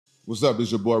What's up?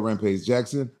 It's your boy Rampage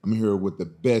Jackson. I'm here with the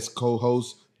best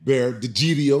co-host, Bear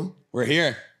DeGidio. We're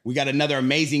here. We got another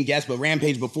amazing guest, but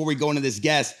Rampage, before we go into this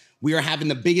guest, we are having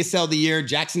the biggest sale of the year.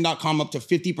 JAXXON.com up to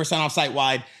 50% off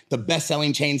site-wide. The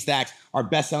best-selling chain stacks, our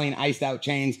best-selling iced-out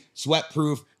chains,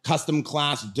 sweat-proof, custom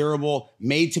class, durable,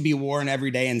 made to be worn every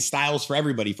day, and styles for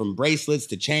everybody, from bracelets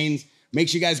to chains. Make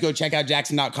sure you guys go check out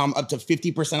JAXXON.com up to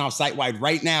 50% off site-wide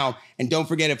right now. And don't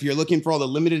forget, if you're looking for all the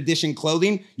limited edition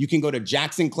clothing, you can go to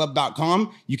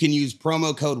JAXXONClub.com. You can use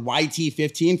promo code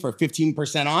YT15 for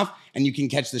 15% off. And you can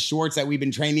catch the shorts that we've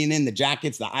been training in, the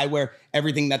jackets, the eyewear,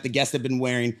 everything that the guests have been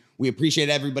wearing. We appreciate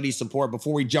everybody's support.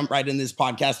 Before we jump right into this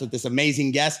podcast with this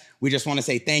amazing guest, we just want to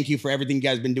say thank you for everything you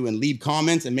guys have been doing. Leave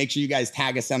comments and make sure you guys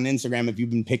tag us on Instagram if you've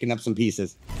been picking up some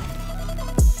pieces.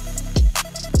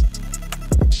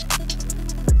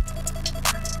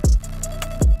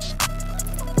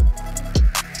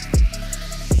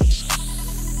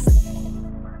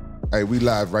 Hey, we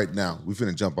live right now. We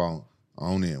finna jump on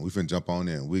in. We finna jump on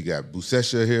in. We got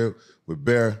Buchecha here with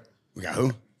Bear. We got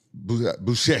who?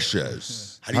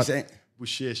 Buchechas. How do you say it?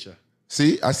 Buchecha.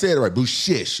 See, I said it right.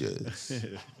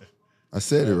 Buchechas. I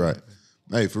said it right.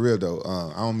 Hey, for real though,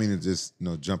 I don't mean to just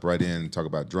jump right in and talk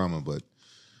about drama, but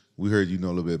we heard you know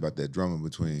a little bit about that drama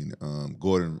between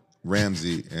Gordon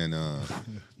Ramsay and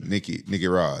Nicky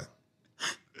Rod.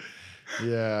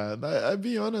 Yeah, I'll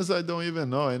be honest, I don't even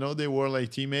know. I know they were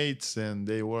like teammates and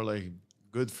they were like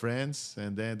good friends,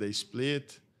 and then they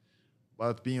split.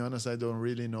 But being honest, I don't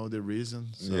really know the reason.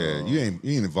 So. Yeah, you ain't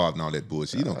involved in all that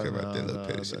bullshit. You don't care about that little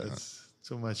petty shit. That's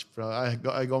too much. I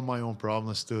got my own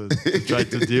problems to try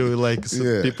to deal with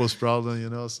like people's problems, you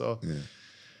know. So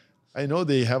I know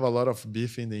they have a lot of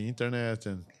beef in the internet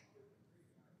and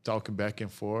talking back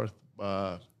and forth,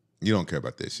 but. You don't care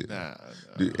about that shit. Nah.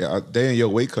 They in your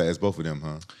weight class, both of them,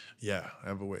 huh? Yeah,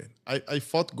 every weight. I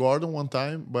fought Gordon one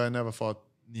time, but I never fought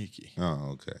Nicky.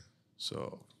 Oh, okay.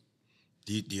 So,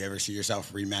 Do you ever see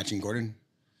yourself rematching Gordon?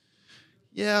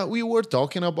 yeah, we were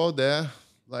talking about that.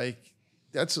 Like,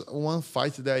 that's one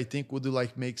fight that I think would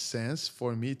like make sense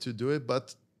for me to do it.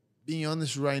 But being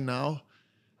honest, right now,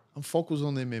 I'm focused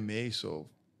on MMA, so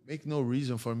make no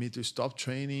reason for me to stop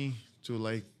training to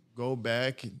like go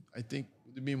back. I think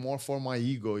it'd be more for my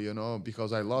ego, you know,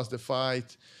 because I lost the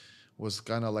fight, was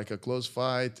kind of like a close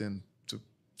fight, and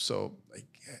so like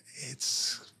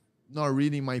it's not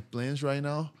really my plans right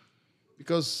now,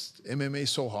 because MMA is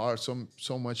so hard,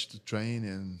 so much to train,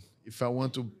 and if I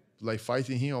want to like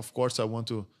fighting him, of course I want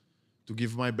to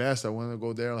give my best. I want to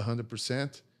go there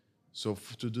 100%. So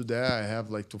to do that, I have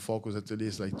like to focus at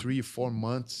least like 3 or 4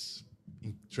 months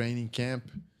in training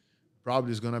camp.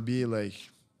 Probably it's gonna be like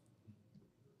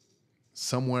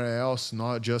somewhere else,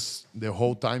 not just the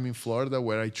whole time in Florida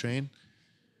where I train.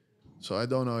 So I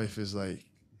don't know if it's like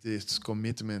this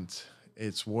commitment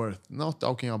it's worth. Not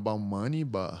talking about money,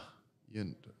 but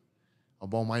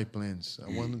about my plans.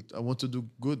 I want to do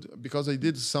good because I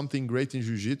did something great in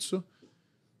jiu-jitsu.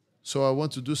 So I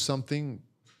want to do something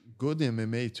good in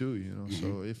MMA too, you know.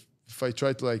 So if I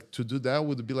try to do that,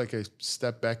 would be like a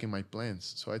step back in my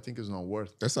plans. So I think it's not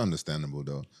worth. That's understandable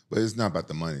though, but it's not about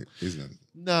the money, isn't it?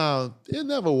 No, it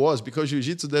never was, because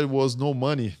jiu-jitsu there was no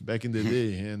money back in the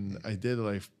day, and I did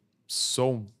like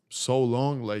so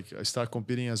long. Like I started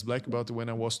competing as black belt when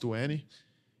I was 20,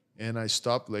 and I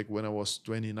stopped like when I was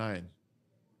 29.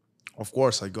 Of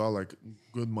course, I got like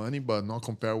good money, but not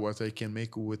compare what I can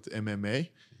make with MMA.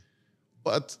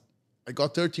 But I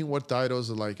got 13 world titles.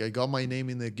 Like I got my name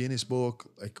in the Guinness Book,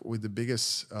 like with the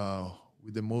biggest,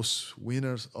 with the most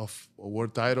winners of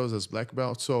world titles as black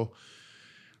belt. So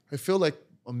I feel like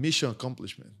a mission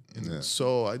accomplishment. And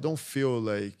so I don't feel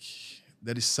like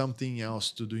there is something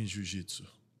else to do in jiu-jitsu.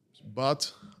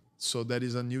 But so that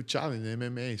is a new challenge in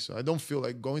MMA. So I don't feel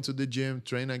like going to the gym,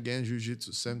 train again,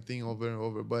 jiu-jitsu, same thing over and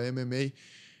over. But MMA,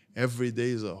 every day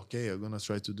is okay, I'm gonna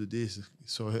try to do this.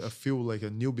 So I feel like a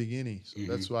new beginning. So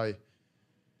that's why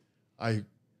I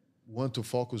want to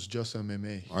focus just on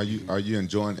MMA. Are you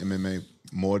enjoying MMA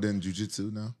more than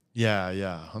jiu-jitsu now?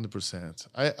 Yeah, 100%.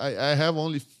 I have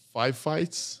only 5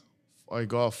 fights. I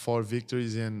got 4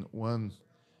 victories and 1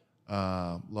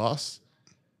 loss.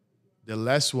 The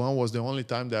last one was the only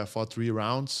time that I fought 3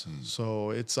 rounds. So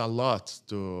it's a lot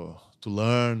to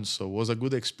learn. So it was a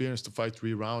good experience to fight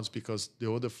 3 rounds, because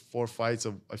the other 4 fights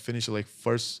I finished like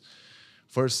first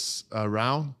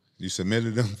round. You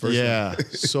submitted them first? Yeah.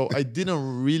 So I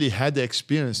didn't really had the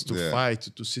experience to fight,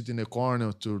 to sit in the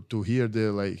corner, to hear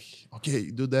the like,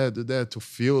 okay, do that, to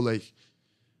feel like.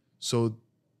 So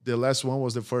the last one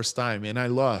was the first time, and I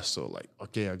lost. So like,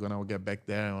 okay, I'm gonna get back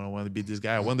there. I want to beat this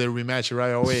guy. I want the rematch right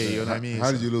away. You know what I mean?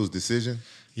 How did you lose? Decision?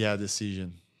 Yeah,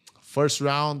 decision. first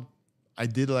round, I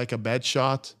did like a bad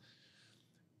shot,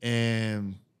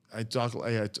 and I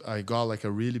got like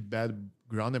a really bad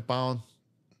ground and pound.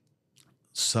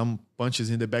 Some punches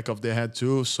in the back of the head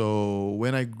too. So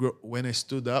when I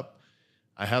stood up,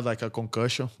 I had like a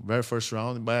concussion, very first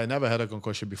round, but I never had a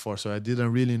concussion before, so I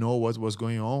didn't really know what was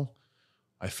going on.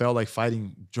 I felt like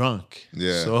fighting drunk.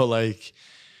 Yeah. So like,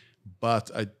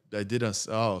 but I didn't.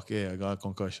 Oh, okay, I got a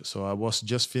concussion. So I was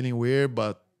just feeling weird,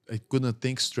 but I couldn't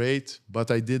think straight.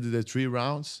 But I did the 3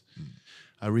 rounds.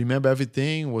 I remember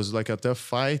everything. It was like a tough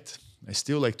fight. I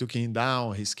still like took him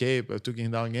down. He escaped. I took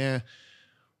him down again.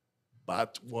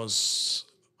 But was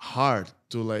hard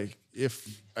to like,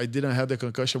 if I didn't have the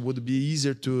concussion, would be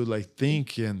easier to like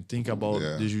think about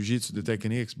the jiu-jitsu, the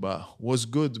techniques, but was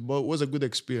good, but was a good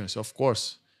experience. Of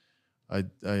course,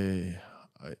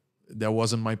 that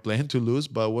wasn't my plan to lose,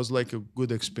 but it was like a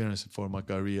good experience for my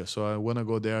career. So I want to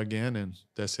go there again and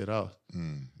test it out.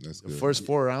 That's The good. first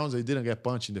 4 rounds, I didn't get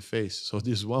punched in the face. So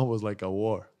this one was like a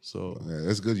war. So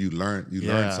that's good. You learned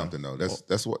something though.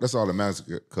 That's all that matters,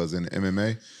 because in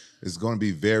MMA, it's going to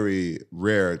be very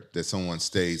rare that someone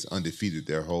stays undefeated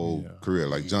their whole career.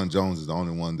 Like John Jones is the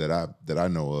only one that I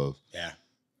know of. Yeah.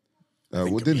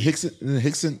 Did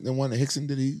Hickson,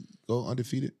 did he go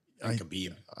undefeated?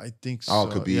 Khabib. I think so. Oh,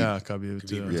 Khabib. Yeah, Khabib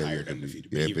too. Retired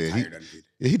undefeated. Yeah, He retired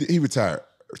undefeated. He retired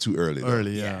too early.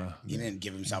 Early, yeah. He didn't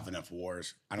give himself enough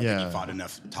wars. I don't think he fought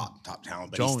enough top talent,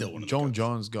 but he's still one of the John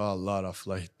Jones got a lot of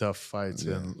like tough fights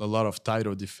and a lot of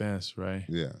title defense, right?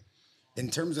 Yeah. In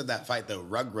terms of that fight, though,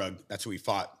 Rug, that's who we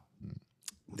fought.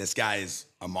 This guy is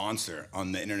a monster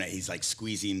on the internet. He's like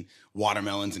squeezing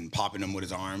watermelons and popping them with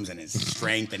his arms and his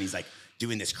strength, and he's like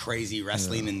doing this crazy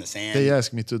wrestling in the sand. They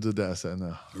asked me to do that, so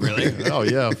no. Really? Oh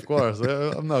yeah, of course.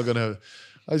 I'm not gonna.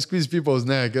 I squeeze people's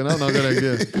neck, and I'm not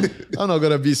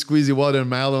gonna be squeezing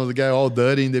watermelon. The guy all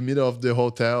dirty in the middle of the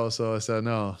hotel. So I said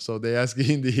no. So they asked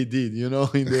him, he did, in the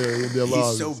lobby.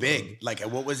 He's so big. Like,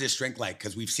 what was his strength like?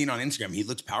 Because we've seen on Instagram, he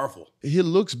looks powerful. He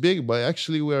looks big, but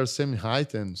actually we are same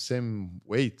height and same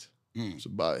weight. So,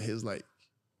 but he's like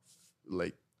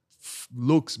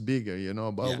looks bigger,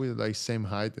 but we're like same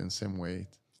height and same weight.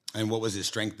 And what was his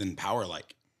strength and power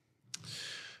like?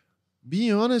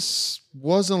 Being honest,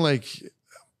 wasn't like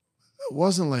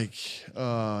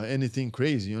anything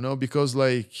crazy, because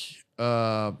like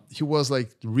he was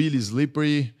like really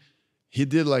slippery. He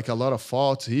did like a lot of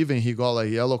faults. Even he got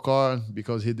like yellow card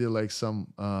because he did like a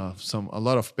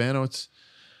lot of penalties.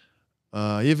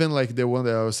 Even like the one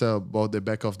that I was saying about the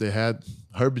back of the head,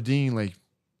 Herb Dean like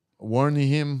warning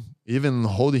him, even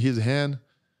holding his hand.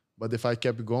 But the fight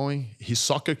kept going. He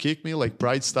soccer kicked me like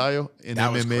Pride style in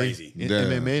that MMA. Was crazy. In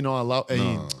MMA, not allowed.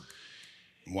 No.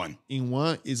 In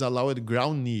one is allowed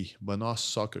ground knee, but not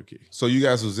soccer kick. So you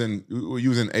guys was in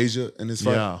Asia in this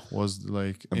fight? Yeah, was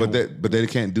like. But they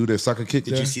can't do their soccer kick.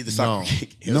 Did you see the soccer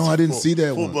kick? No, I didn't see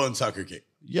that one. Full blown soccer kick.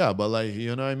 Yeah, but like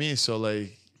you know what I mean. So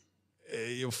like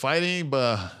you're fighting,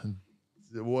 but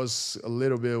it was a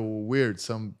little bit weird.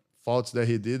 Some faults that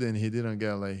he did, and he didn't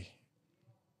get like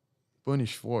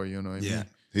punished for. You know what I mean?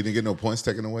 He didn't get no points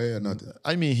taken away or nothing.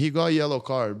 I mean, he got a yellow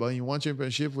card, but in one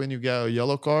championship, when you get a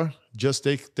yellow card, just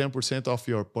take 10% off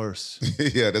your purse.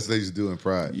 Yeah, that's what they used to do in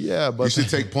Pride. Yeah, but you should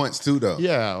take points too, though.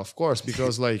 Yeah, of course,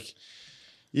 because like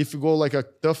if you go like a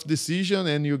tough decision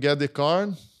and you get the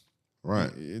card,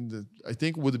 right? I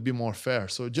think it would be more fair.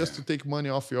 So just to take money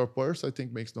off your purse, I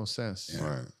think makes no sense. Yeah.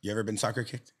 Right? You ever been soccer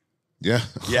kicked? Yeah.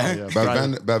 Yeah.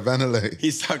 By Vanderlei. He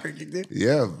soccer kicked it?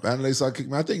 Yeah, Vanderlei soccer kicked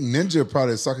me. I think Ninja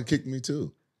probably soccer kicked me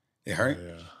too. It hurt?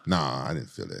 Yeah. Nah, I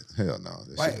didn't feel that. Hell no.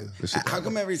 Why? How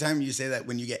come every time you say that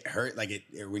when you get hurt,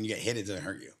 or when you get hit, it doesn't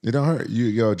hurt you? It don't hurt.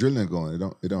 Your adrenaline going.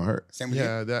 It don't hurt. Same with you?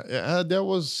 That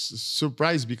was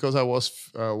surprised because I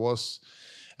was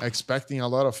expecting a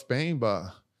lot of pain,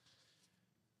 but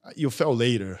you felt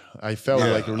later. I felt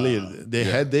like relieved. The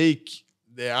headache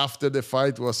after the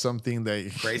fight was something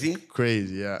that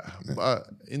crazy, yeah. But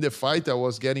in the fight, I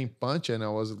was getting punched and I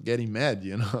was getting mad,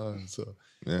 So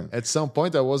at some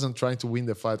point, I wasn't trying to win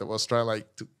the fight. I was trying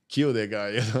like to kill the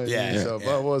guy. But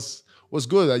it was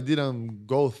good. I didn't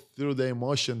go through the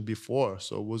emotion before,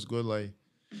 so it was good. Like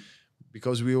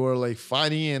because we were like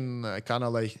fighting, and I kind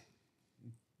of like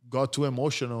got too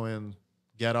emotional and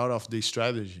get out of the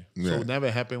strategy. So it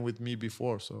never happened with me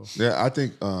before. So I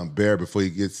think Bear, before he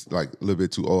gets like a little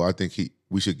bit too old, I think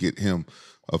we should get him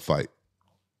a fight.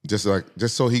 Just so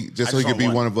he could be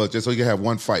one of us, just so he can have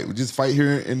one fight. We just fight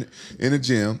here in the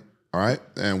gym, all right?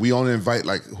 And we only invite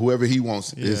like whoever he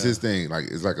wants is his thing. Like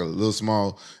it's like a little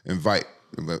small invite,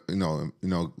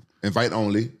 invite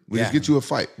only. We just get you a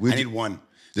fight. I need one.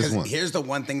 Just one. Here's the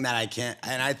one thing that I can't,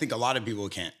 and I think a lot of people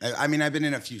can't. I mean, I've been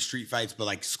in a few street fights, but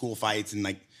like school fights and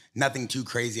like nothing too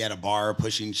crazy at a bar,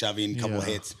 pushing, shoving, couple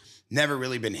hits. Never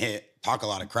really been hit. Talk a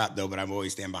lot of crap though, but I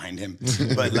always stand behind him.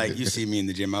 But like you see me in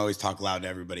the gym, I always talk loud to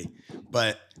everybody.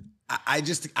 But I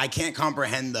can't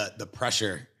comprehend the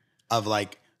pressure of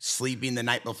like sleeping the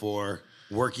night before,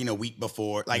 working a week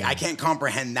before. Like I can't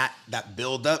comprehend that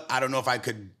build up. I don't know if I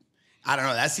could. I don't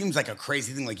know. That seems like a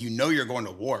crazy thing. Like you're going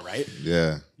to war, right?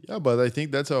 Yeah. Yeah, but I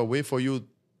think that's a way for you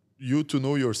to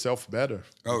know yourself better.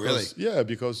 Oh, really? Yeah,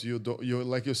 because you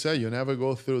like you said, you never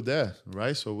go through that,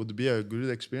 right? So it would be a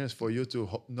good experience for you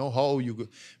to know how you go.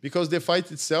 Because the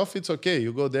fight itself, it's okay,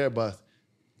 you go there, but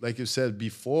like you said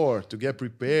before, to get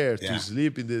prepared, to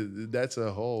sleep that's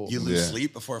a whole. You lose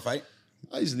sleep before a fight?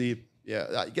 I sleep. Yeah,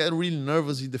 I get really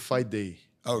nervous in the fight day.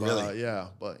 Oh, really? Yeah,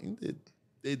 but in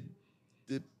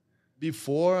the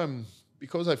before,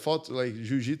 because I fought like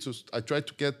jiu-jitsu, I tried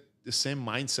to get the same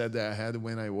mindset that I had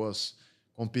when I was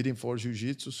competing for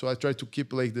jiu-jitsu. So I tried to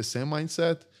keep like the same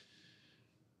mindset.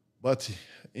 But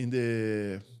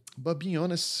being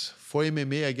honest, for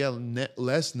MMA, I get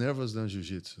less nervous than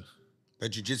jiu-jitsu. But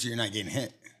jiu-jitsu, you're not getting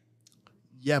hit.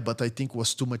 Yeah, but I think it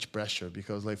was too much pressure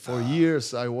because like for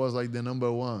years I was like the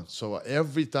number one. So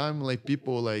every time like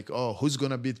people like, oh, who's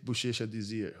gonna beat Buchecha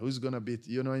this year? Who's gonna beat,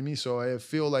 you know what I mean? So I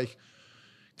feel like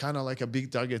kind of like a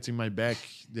big target in my back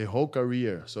the whole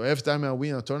career. So every time I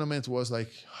win a tournament was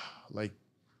like,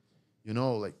 you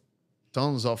know, like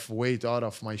tons of weight out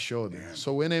of my shoulder. Man.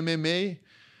 So in MMA,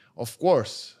 of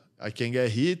course, I can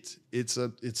get hit.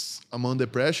 I'm under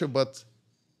pressure, but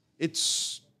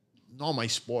it's not my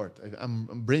sport. I'm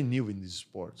brand new in this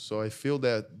sport. So I feel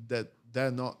that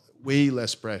not way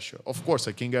less pressure. Of course,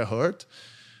 I can get hurt.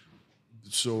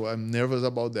 So I'm nervous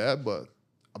about that, but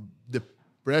the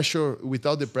pressure,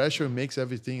 without the pressure, makes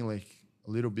everything like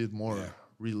a little bit more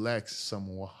relaxed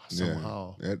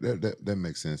somehow. Yeah, that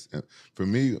makes sense. For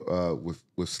me,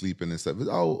 with sleeping and stuff, it's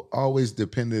always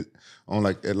depended on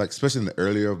like especially in the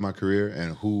earlier of my career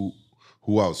and who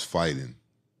I was fighting.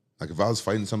 Like if I was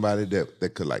fighting somebody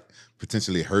that could like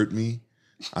potentially hurt me,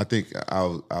 I think I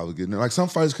would get like some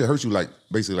fighters could hurt you, like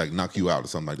basically like knock you out or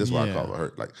something like that's what I call it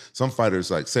hurt. Like some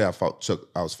fighters, like say I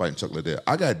was fighting Chuck Liddell.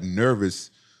 I got nervous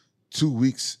 2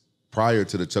 weeks prior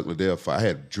to the Chuck Liddell fight. I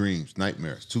had dreams,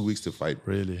 nightmares, 2 weeks to fight.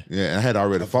 Really? Yeah, and I had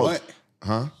already fought. What?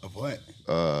 Huh? Of what?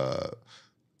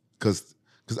 Because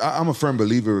I'm a firm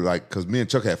believer, like, because me and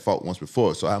Chuck had fought once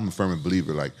before, so I'm a firm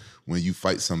believer, like, when you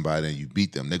fight somebody and you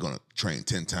beat them, they're going to train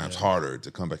 10 times harder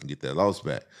to come back and get that loss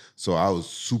back. So I was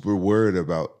super worried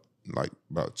about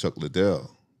Chuck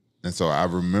Liddell. And so I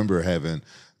remember having,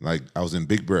 like, I was in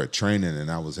Big Bear training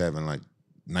and I was having, like,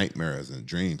 nightmares and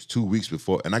dreams 2 weeks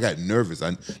before. And I got nervous.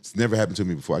 It's never happened to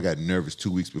me before. I got nervous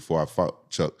 2 weeks before I fought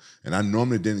Chuck. And I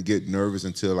normally didn't get nervous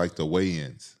until, like, the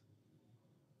weigh-ins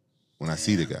when I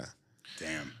see the guy.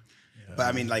 Damn. Yeah. But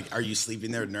I mean, like, are you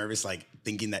sleeping there nervous, like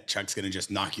thinking that Chuck's gonna just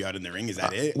knock you out in the ring? Is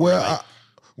that it? Well,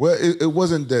 it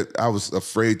wasn't that I was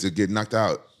afraid to get knocked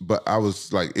out, but I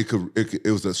was like, it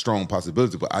was a strong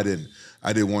possibility, but I didn't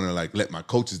want to like let my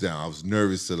coaches down. I was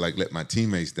nervous to like let my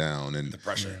teammates down and the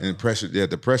pressure. And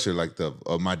the pressure, like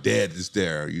my dad is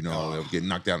there, you know, getting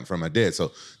knocked out in front of my dad.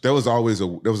 So there was always a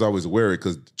worry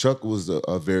because Chuck was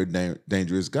a very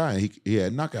dangerous guy. And he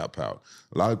had knockout power.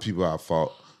 A lot of people I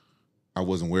fought, I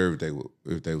wasn't worried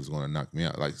if they was going to knock me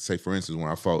out. Like say for instance,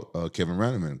 when I fought Kevin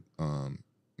Ranneman,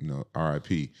 you know,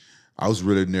 RIP, I was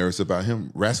really nervous about him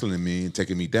wrestling me and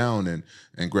taking me down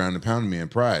and ground and pounding me in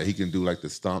pride. He can do like the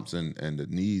stomps and the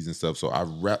knees and stuff. So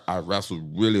I wrestled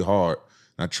really hard.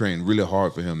 And I trained really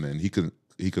hard for him, and he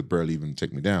could barely even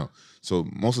take me down. So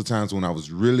most of the times when I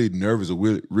was really nervous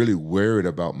or really worried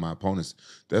about my opponents,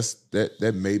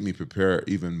 that made me prepare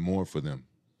even more for them.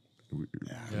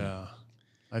 Yeah.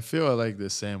 I feel like the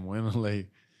same when like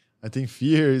I think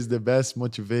fear is the best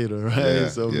motivator, right? Yeah,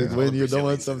 so yeah. when you don't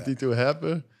want something to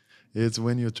happen, it's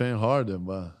when you train harder.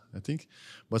 But I think,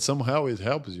 but somehow it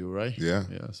helps you, right? Yeah.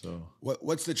 Yeah. So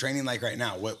what's the training like right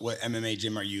now? What MMA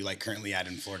gym are you like currently at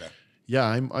in Florida? Yeah,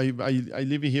 I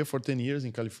live here for 10 years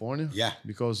in California. Yeah.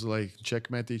 Because like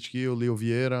Checkmate HQ, Leo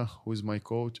Vieira, who is my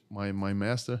coach, my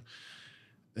master,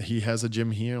 he has a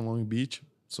gym here in Long Beach.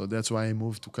 So that's why I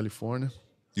moved to California.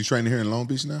 You training here in Long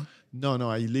Beach now? No,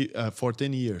 I live for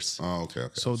 10 years. Oh, okay.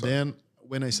 So then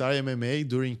when I started MMA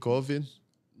during COVID,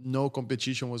 no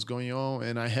competition was going on.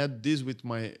 And I had this with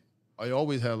I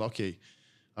always had, okay,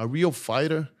 a real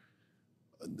fighter.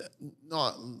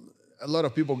 Not a lot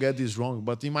of people get this wrong,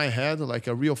 but in my head, like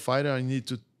a real fighter,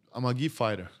 I'm a gi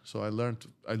fighter. So I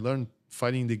learned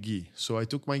fighting the gi. So I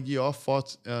took my gi off,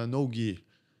 fought no gi.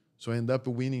 So I end up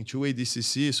winning 2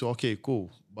 ADCC. So, okay,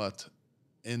 cool.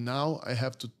 And now I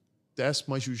have to test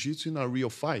my jiu-jitsu in a real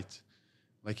fight,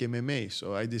 like MMA.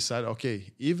 So I decided,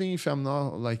 okay, even if I'm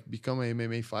not like become an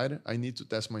MMA fighter, I need to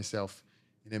test myself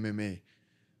in MMA.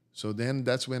 So then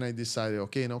that's when I decided,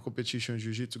 okay, no competition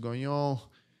jiu-jitsu going on.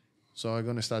 So I'm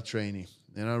going to start training.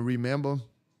 And I remember,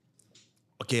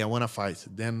 okay, I want to fight.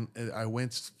 Then I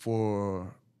went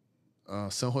for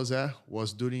San Jose,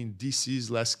 was during DC's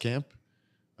last camp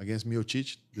against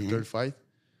Miocic, the third fight.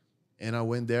 And I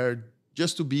went there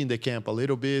just to be in the camp a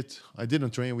little bit. I didn't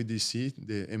train with DC,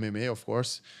 the MMA, of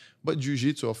course. But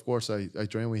jiu-jitsu, of course, I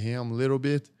trained with him a little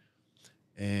bit.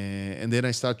 And then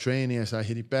I start training. I start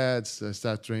hitting pads. I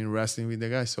start training wrestling with the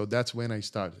guys. So that's when I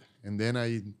started. And then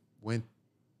I went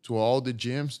to all the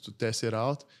gyms to test it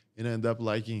out. And I ended up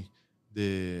liking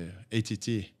the ATT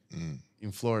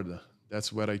in Florida.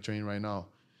 That's where I train right now.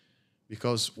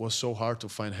 Because it was so hard to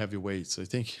find heavyweights. I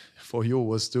think for you it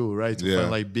was too, right? To find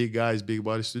like big guys, big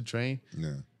bodies to train.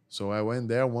 Yeah. So I went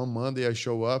there one Monday, I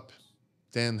show up,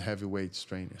 10 heavyweights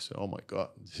training. So, oh my God,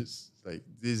 this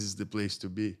is the place to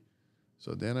be.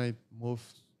 So then I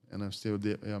moved and I'm still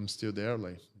there.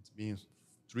 Like it's been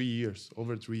 3 years,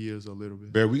 over 3 years a little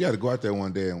bit. Bear, we got to go out there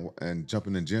one day and jump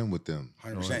in the gym with them.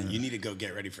 100%. You need to go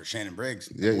get ready for Shannon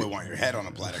Briggs. Yeah, we want your head on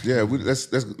a platter. Yeah,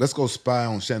 let's go spy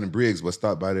on Shannon Briggs, but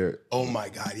stop by there. Oh my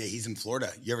God, yeah, he's in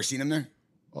Florida. You ever seen him there?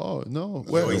 Oh no,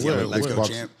 where? Let's go,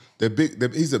 champ.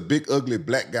 He's a big, ugly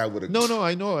black guy with a. No,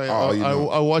 I know.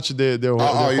 I watched the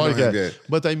podcast.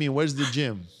 But I mean, where's the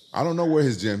gym? I don't know where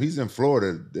his gym. He's in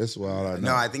Florida. That's why I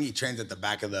know. No, I think he trains at the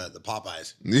back of the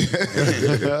Popeyes.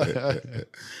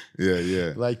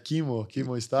 Yeah. Like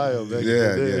chemo style.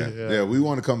 Yeah. We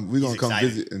want to come. We're gonna come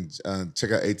visit and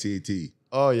check out AT&T.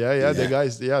 Oh yeah.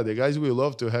 The guys will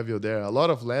love to have you there. A lot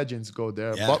of legends go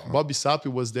there. Yeah. Bobby Sapi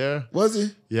was there. Was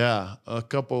he? Yeah, a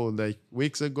couple like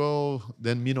weeks ago.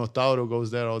 Then Minotauro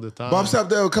goes there all the time. Bob Sapp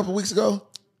there a couple weeks ago.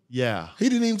 Yeah, he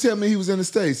didn't even tell me he was in the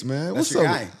States, man. That's your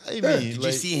guy. Did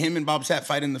you see him and Bob Sapp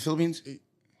fight in the Philippines?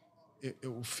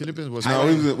 Philippines was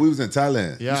we was in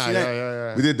Thailand.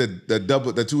 Yeah. We did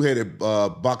the two-headed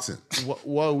boxing.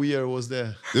 What year was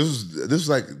that? This was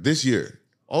like this year.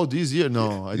 Oh, this year?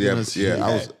 No, I didn't see it.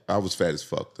 I was fat as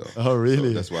fuck though. Oh, really?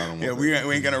 So that's why I don't. Yeah, we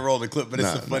ain't gonna roll the clip, but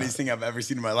it's the funniest thing I've ever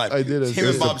seen in my life. I did. Him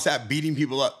and Bob Sapp beating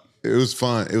people up. It was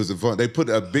fun. It was fun. They put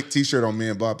a big T-shirt on me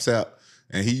and Bob Sapp.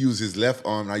 And he used his left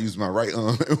arm, and I used my right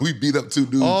arm, and we beat up two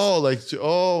dudes. Oh,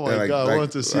 my God, I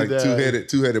want to see that.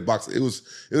 Two-headed boxing. It was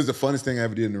the funnest thing I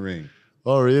ever did in the ring.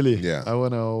 Oh, really? Yeah. I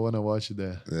wanna watch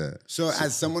that. Yeah. So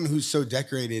as someone who's so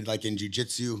decorated, like in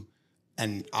jiu-jitsu,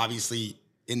 and obviously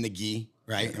in the gi,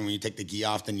 right? And when you take the gi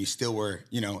off, then you still were,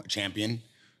 a champion.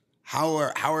 How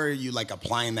are you like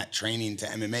applying that training to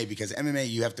MMA? Because MMA,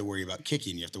 you have to worry about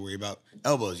kicking, you have to worry about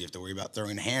elbows, you have to worry about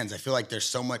throwing hands. I feel like there's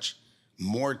so much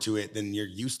more to it than you're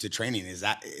used to training. Has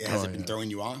it been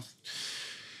throwing you off?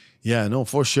 Yeah, no,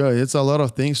 for sure. It's a lot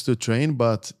of things to train,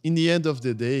 but in the end of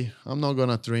the day, I'm not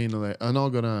gonna I'm not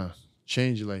gonna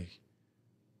change like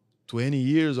 20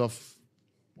 years of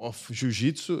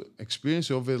jiu-jitsu experience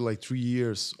over like 3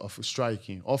 years of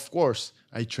striking. Of course,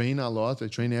 I train a lot. I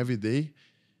train every day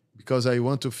because I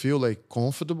want to feel like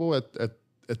comfortable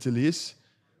at least.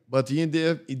 But in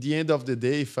the end of the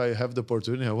day, if I have the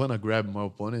opportunity, I want to grab my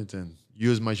opponent and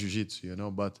use my jiu-jitsu,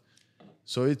 But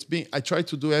so I try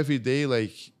to do every day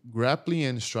like grappling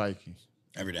and striking.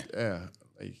 Every day.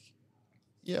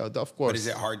 Yeah, of course. But is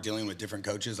it hard dealing with different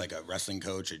coaches, like a wrestling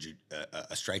coach,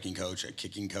 a striking coach, a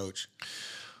kicking coach?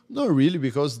 Not really,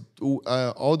 because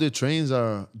all the trains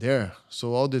are there.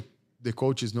 So all the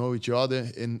coaches know each other.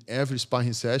 In every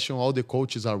sparring session, all the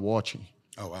coaches are watching.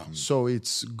 Oh, wow. So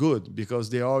it's good because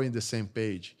they are in the same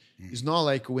page. It's not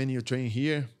like when you train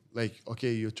here, like,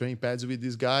 okay, you train pads with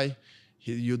this guy,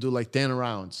 you do like 10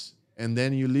 rounds. And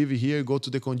then you leave here, go to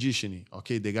the conditioning.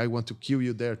 Okay, the guy wants to kill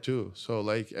you there too. So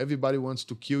like everybody wants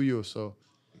to kill you. So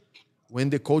when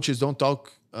the coaches don't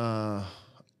talk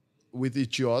with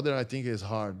each other, I think it's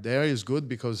hard. There is good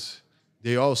because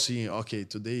they all see, okay,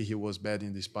 today he was bad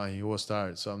in the sparring, he was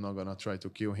tired, so I'm not gonna try to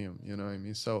kill him. You know what I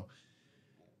mean? So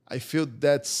I feel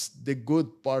that's the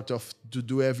good part of to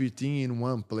do everything in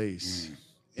one place.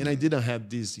 And I didn't have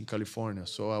this in California.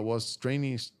 So I was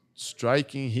training,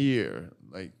 striking here,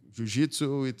 like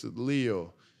jiu-jitsu with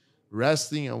Leo.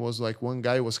 Wrestling, I was like, one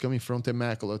guy was coming from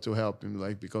Temecula to help him,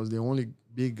 like, because the only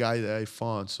big guy that I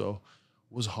found. So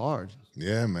it was hard.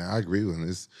 Yeah, man, I agree with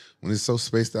it. When it's so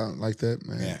spaced out like that,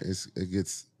 man, it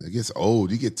gets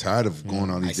old. You get tired of going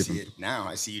on these different. I see it now.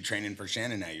 I see you training for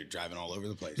Shannon now. You're driving all over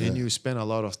the place. And you spend a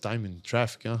lot of time in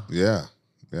traffic, huh? Yeah,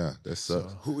 that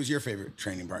sucks. Who was your favorite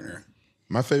training partner?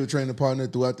 my favorite training partner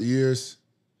throughout the years,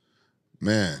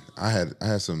 man, I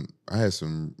had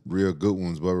some real good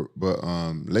ones, but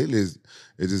lately it's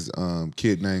this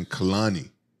kid named Kalani.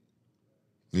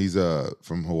 He's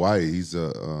from Hawaii. He's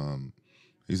a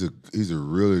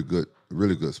really good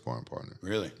sparring partner.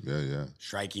 Really? Yeah.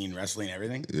 Striking, wrestling,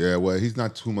 everything? Yeah, well, he's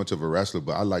not too much of a wrestler,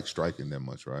 but I like striking that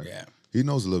much, right? Yeah. He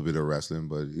knows a little bit of wrestling,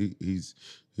 but he's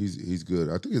good.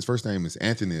 I think his first name is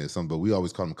Anthony or something, but we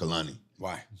always call him Kalani.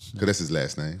 Why? Because that's his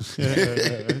last name.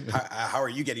 How are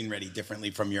you getting ready differently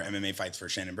from your MMA fights for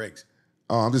Shannon Briggs?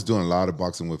 Oh, I'm just doing a lot of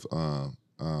boxing with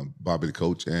Bobby the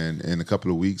coach, and in a couple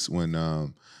of weeks when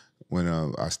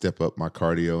I step up my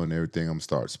cardio and everything, I'm gonna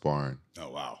start sparring. Oh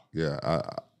wow! Yeah,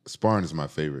 sparring is my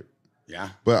favorite. Yeah,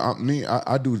 but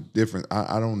I do different.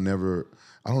 I don't never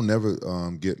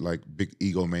get like big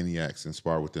egomaniacs and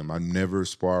spar with them. I never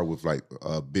spar with like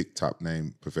big top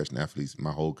name professional athletes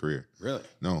my whole career. Really?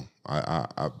 No,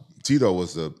 Tito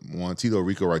was the one. Tito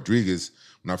Rico Rodriguez.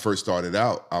 When I first started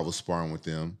out, I was sparring with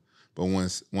them. But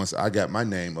once I got my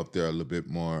name up there a little bit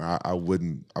more, I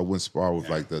wouldn't spar with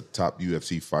like the top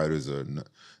UFC fighters or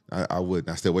I wouldn't.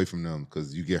 I stay away from them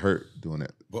because you get hurt doing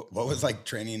that. What was like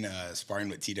training sparring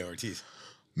with Tito Ortiz?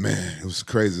 Man, it was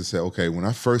crazy to say. Okay, when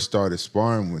I first started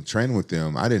training with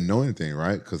them, I didn't know anything,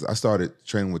 right? Because I started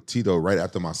training with Tito right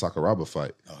after my Sakuraba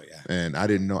fight. Oh yeah. And I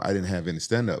didn't have any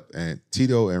stand up. And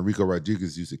Tito and Rico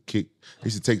Rodriguez used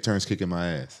to take turns kicking my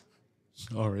ass.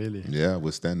 Oh really? Yeah,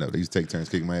 with stand up. They used to take turns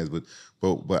kicking my ass, but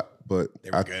they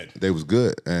were good. They was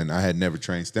good, and I had never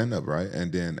trained stand up, right?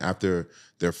 And then after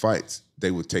their fights,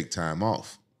 they would take time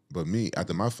off. But me,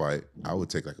 after my fight, I would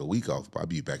take like a week off. But I'd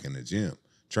be back in the gym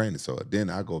training. So then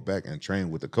I go back and train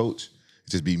with the coach.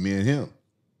 It'd just be me and him.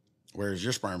 Where's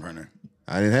your sparring partner?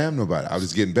 I didn't have nobody. I was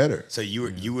just getting better. So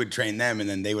you would train them, and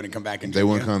then they wouldn't come back and they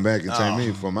wouldn't come back and train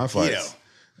me for my fights. Tito.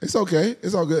 It's okay.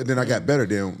 It's all good. Then I got better.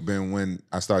 Then when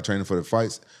I started training for the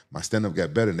fights, my stand up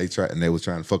got better. And they was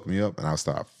trying to fuck me up, and I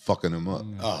started fucking them up.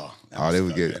 They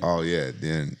would get. Good. Oh yeah.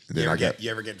 Then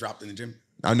you ever get dropped in the gym?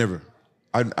 I never.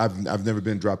 I've never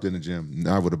been dropped in the gym.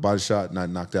 Not with a body shot. Not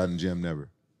knocked out in the gym. Never.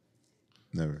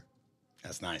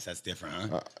 That's nice. That's different,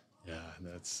 huh? Yeah,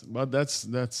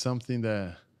 that's something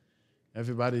that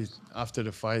everybody after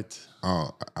the fight.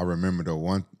 Oh, I remember though.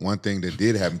 One thing that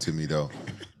did happen to me though.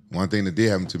 One thing that did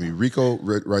happen to me, Rico,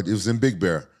 right? It was in Big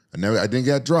Bear. I didn't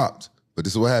get dropped, but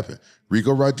this is what happened.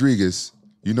 Rico Rodriguez,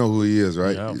 you know who he is,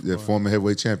 right? Yeah, the former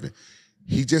heavyweight champion.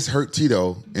 He just hurt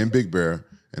Tito in Big Bear,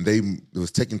 and they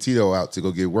was taking Tito out to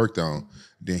go get worked on.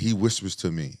 Then he whispers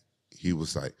to me. He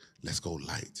was like, "Let's go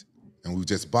light," and we were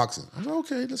just boxing. I'm like,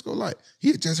 "Okay, let's go light."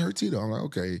 He had just hurt Tito. I'm like,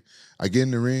 "Okay." I get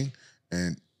in the ring,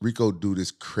 and Rico do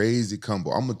this crazy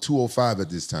combo. I'm a 205 at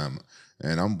this time,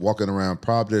 and I'm walking around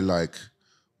probably like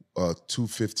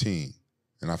 215,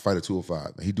 and I fight at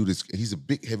 205. And he do this. He's a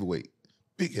big heavyweight.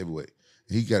 And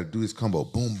he got to do this combo,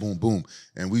 boom, boom, boom.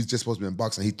 And we just supposed to be in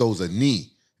boxing. He throws a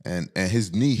knee, and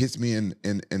his knee hits me in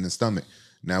the stomach.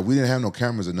 Now we didn't have no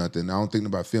cameras or nothing. I don't think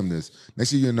nobody filmed this.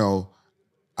 Next thing you know,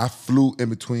 I flew in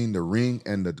between the ring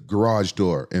and the garage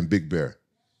door in Big Bear.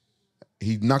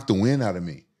 He knocked the wind out of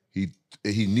me.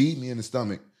 He kneed me in the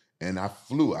stomach, and I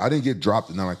flew. I didn't get dropped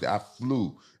or nothing like that. I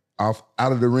flew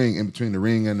out of the ring, in between the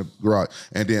ring and the garage.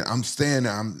 And then I'm standing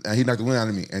there, and he knocked the wind out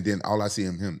of me. And then all I see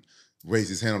him raise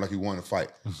his hand up like he wanted to fight.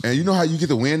 And you know how you get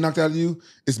the wind knocked out of you?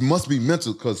 It must be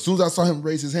mental, because as soon as I saw him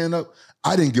raise his hand up,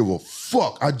 I didn't give a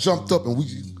fuck. I jumped up, and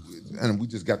we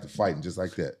just got to fighting just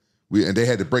like that. And they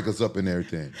had to break us up and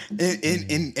everything.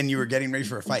 And you were getting ready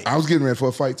for a fight? I was getting ready for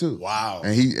a fight too. Wow.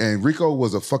 And Rico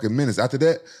was a fucking menace. After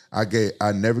that,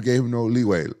 I never gave him no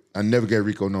leeway. I never gave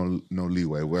Rico no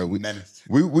leeway. Well, we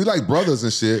like brothers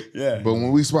and shit. Yeah. But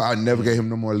when we spar, I never gave him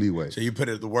no more leeway. So you put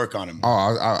it to work on him.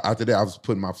 Oh, after that, I was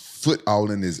putting my foot all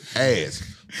in his ass.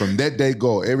 From that day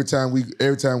go, every time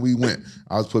we went,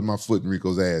 I was putting my foot in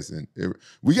Rico's ass, and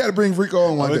we got to bring Rico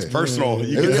on one day. It's personal.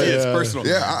 You can say it's personal.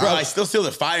 Yeah, bro, I still feel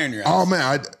the fire in your ass. Oh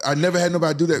man, I never had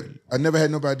nobody do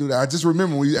that. I just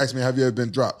remember when you asked me, "Have you ever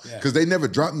been dropped?" Because they never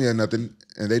dropped me or nothing,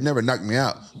 and they never knocked me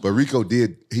out. But Rico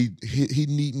did. He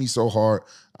kneed me so hard,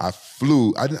 I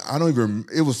flew. I don't even.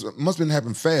 Must have been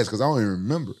happening fast because I don't even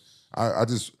remember.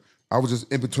 I was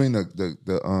just in between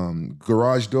the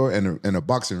garage door and a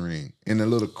boxing ring in a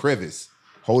little crevice,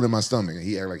 holding my stomach, and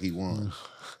he acted like he won.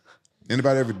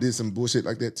 Anybody ever did some bullshit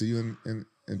like that to you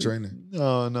in training?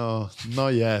 No, not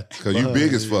yet. Because you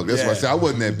big as fuck. That's why I said I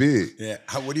wasn't that big. Yeah.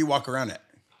 What do you walk around at?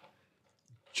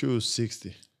 260.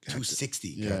 260.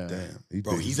 Yeah. Goddamn.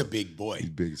 Bro, he's a big boy. He's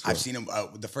big as fuck. I've seen him.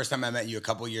 The first time I met you a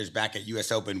couple years back at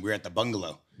US Open, we were at the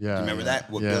bungalow. Yeah, Do you remember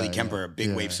that? With yeah, Billy Kemper, a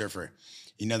big wave surfer.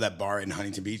 You know that bar in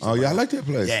Huntington Beach? Oh, yeah, I like that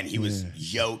place. Yeah, and he was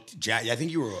yoked. I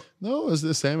think you were... No, it's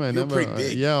the same. You're pretty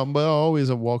big. Yeah, but I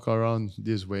always walk around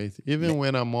this weight. Even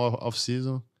when I'm off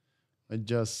season, I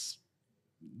just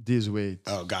this weight.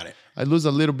 Oh, got it. I lose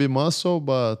a little bit muscle,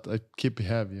 but I keep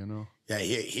heavy, you know? Yeah,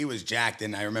 he was jacked.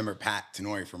 And I remember Pat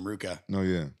Tenori from Ruka. Oh,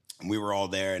 yeah. And we were all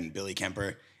there, and Billy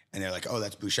Kemper. And they're like, oh,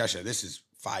 that's Buchecha. This is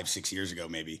 5-6 years ago,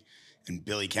 maybe. And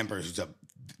Billy Kemper, who's a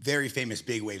very famous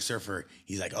big wave surfer,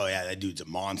 he's like, oh yeah, that dude's a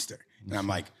monster. And I'm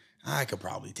like, I could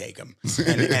probably take him.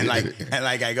 And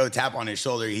I go tap on his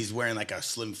shoulder. He's wearing like a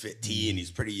slim fit tee and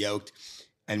he's pretty yoked.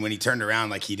 And when he turned around,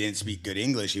 like he didn't speak good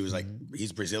English. He was like,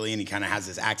 he's Brazilian. He kind of has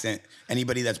this accent.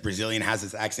 Anybody that's Brazilian has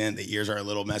this accent. The ears are a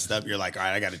little messed up. You're like, all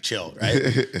right, I got to chill, right?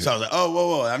 So I was like, oh,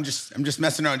 whoa. I'm just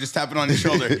messing around, just tapping on his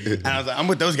shoulder. And I was like, I'm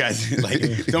with those guys.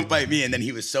 Like, don't bite me. And then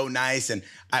he was so nice. And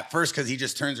at first, because he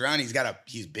just turns around,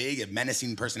 he's big, a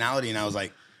menacing personality. And I was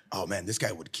like, oh man, this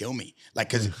guy would kill me. Like,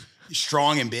 because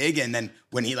strong and big. And then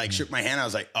when he like shook my hand, I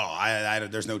was like, oh, I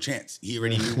there's no chance. He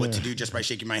already knew what to do just by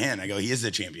shaking my hand. I go, he is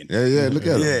the champion. Yeah, look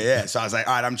at him. Yeah. So I was like,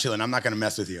 all right, I'm chilling. I'm not going to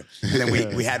mess with you. And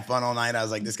then we had fun all night. I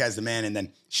was like, this guy's the man. And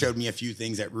then showed me a few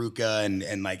things at Ruka.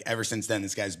 And like ever since then,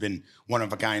 this guy's been one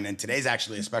of a kind. And today's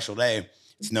actually a special day.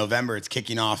 It's November. It's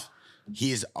kicking off.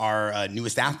 He's our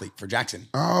newest athlete for JAXXON.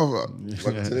 Oh,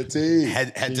 welcome to the team.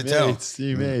 Head to toe.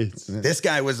 Teammates. This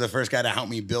guy was the first guy to help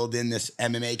me build in this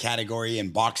MMA category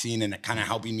and boxing and kind of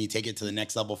helping me take it to the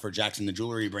next level for JAXXON, the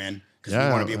jewelry brand, because we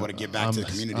want to be able to give back to the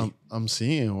community. I'm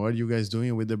seeing what you guys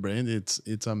doing with the brand.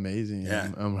 It's amazing.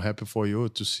 Yeah. I'm happy for you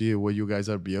to see what you guys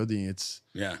are building. It's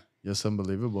just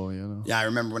unbelievable, you know? Yeah, I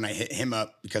remember when I hit him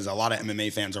up because a lot of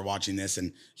MMA fans are watching this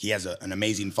and he has an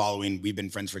amazing following. We've been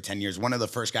friends for 10 years. One of the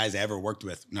first guys I ever worked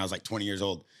with when I was like 20 years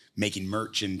old, making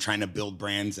merch and trying to build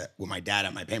brands with my dad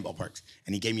at my paintball parks.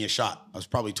 And he gave me a shot. I was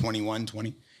probably 21,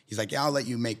 20. He's like, yeah, I'll let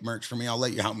you make merch for me. I'll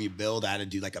let you help me build. I had to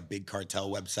do like a big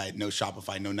cartel website, no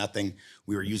Shopify, no nothing.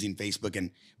 We were using Facebook and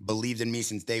believed in me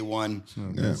since day one.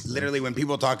 Literally when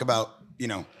people talk about, you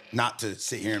know, not to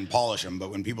sit here and polish them,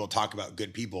 but when people talk about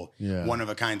good people, one of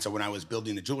a kind. So when I was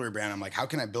building the jewelry brand, I'm like, how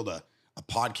can I build a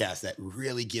podcast that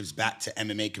really gives back to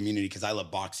MMA community? Because I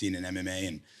love boxing and MMA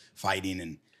and fighting.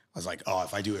 And I was like, oh,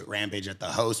 if I do it Rampage at the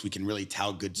host, we can really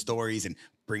tell good stories and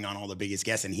bring on all the biggest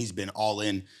guests. And he's been all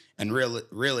in and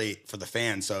really for the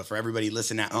fans. So for everybody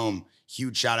listening at home,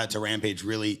 huge shout out to Rampage.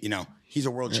 Really, you know, he's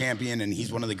a world champion and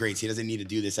he's one of the greats. He doesn't need to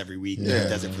do this every week. Yeah. He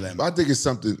does it for them. I think it's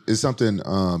something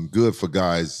good for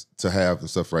guys to have and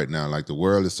stuff right now. Like the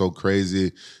world is so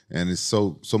crazy and it's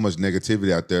so much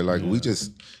negativity out there. Like we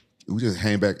just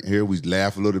hang back here, we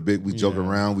laugh a little bit, we joke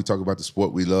around, we talk about the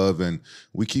sport we love, and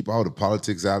we keep all the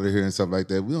politics out of here and stuff like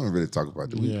that. We don't really talk about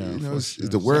that.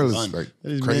 The world is like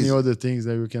there's crazy. many other things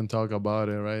that we can talk about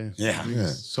it, right? Yeah.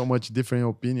 So much different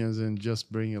opinions and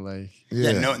just bring it like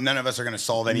none of us are going to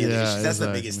solve any of the issues. That's the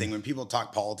biggest exactly. thing. When people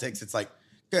talk politics, it's like,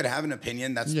 good, have an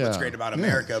opinion. That's what's great about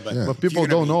America. But people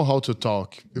don't know how to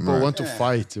talk. People want to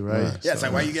fight, right? Yeah, it's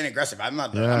like, why are you getting aggressive? I'm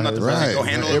not the president. Go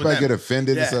handle it. Everybody with them. get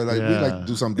offended. And so like we like to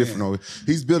do something different over.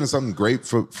 He's building something great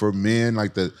for men.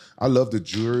 Like I love the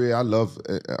jewelry. I love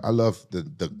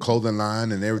the clothing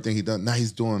line and everything he done. Now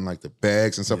he's doing like the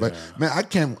bags and stuff like. Man, I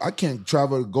can't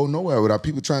travel go nowhere without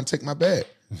people trying to take my bag.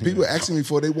 People asking me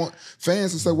for they want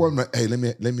fans and stuff. Well, I'm like, hey, let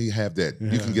me have that.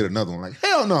 You can get another one. Like,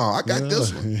 hell no, I got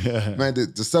this one. Man,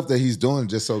 the stuff that he's doing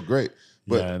is just so great.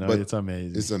 But it's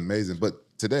amazing. It's amazing. But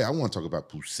today I want to talk about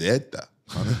Buchecha.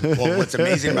 Well, what's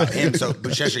amazing about him? So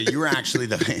Buchecha, you were actually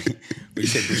the. You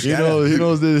said Buchecha. He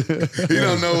knows the. You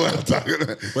don't know what I'm talking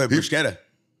about. Wait, Buchecha.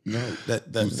 No,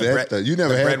 the bread. You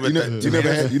never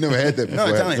had. You never had that before.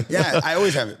 No, I'm telling you. Yeah, I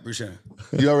always have it. Buchecha.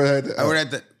 You already had that. I already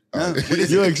had that. No,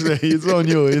 you explain. It's on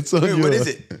you. It's on you. What is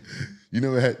it? You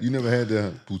never had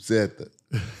the Buchecha.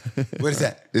 What is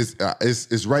that?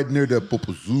 It's right near the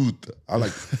popozuta. I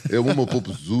like one more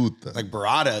popozuta. Like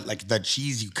burrata, like the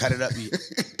cheese. You cut it up.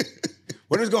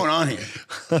 What is going on here?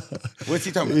 What's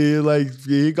he talking about?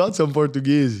 He got some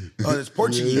Portuguese. Oh, it's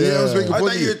Portuguese. Yeah, I was making I thought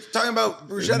Portuguese. you were talking about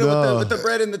bruschetta with the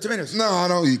bread and the tomatoes. No, I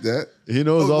don't eat that. He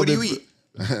knows all What do the. you eat?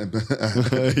 I was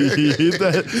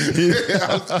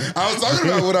talking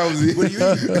about what I was eating. What do you eat?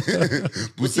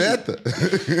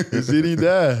 Buchecha. He's eating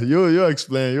that. You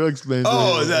explain. You explain.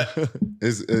 Oh, is that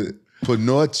It's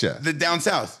panocha. the down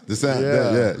south? The sound,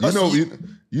 Yeah. You know, so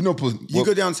you know. You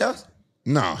go down south?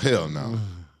 No, hell no.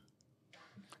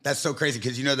 That's so crazy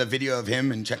because you know the video of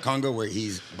him in Czech Congo where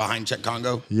he's behind Czech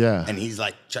Congo? Yeah. And he's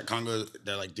like, Czech Congo,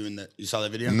 they're like doing the, you saw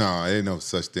that video? No, ain't no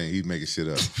such thing. He's making shit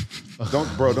up. Don't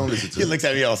listen to He him. looks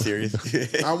at me all serious.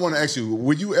 I want to ask you,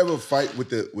 would you ever fight with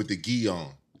the gi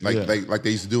on? Like they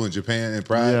used to do in Japan and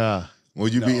Pride? Yeah.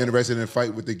 Would you be interested in a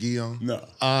fight with the gi on? No.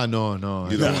 No.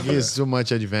 You don't want It's too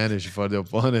much advantage for the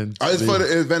opponent. Oh, it's for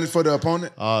the advantage for the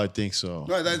opponent? I think so.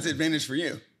 No, that's an advantage for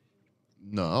you.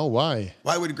 No, why?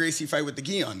 Why would Gracie fight with the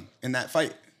gi on in that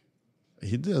fight?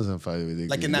 He doesn't fight with the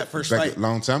Like gi. in that first Back fight? a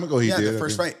long time ago he did. Yeah, the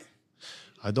first fight.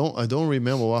 I don't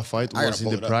remember what fight I gotta was in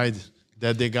pull the it up. Pride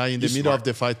that the guy in the middle of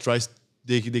the fight tries to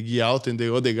take the gi out and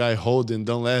the other guy hold and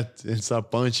don't let and start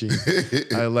punching.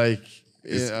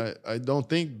 I don't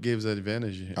think gives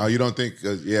advantage. Oh, you don't think?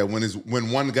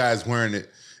 When one guy's wearing it,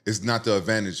 it's not the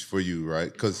advantage for you,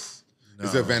 right? Because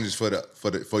it's the advantage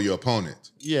for your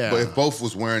opponent. Yeah. But if both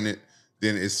was wearing it,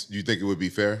 then you think it would be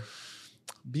fair?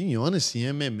 Being honest,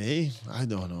 in MMA, I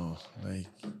don't know. Like,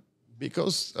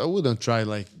 because I wouldn't try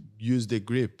use the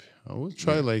grip. I would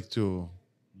try to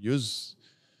use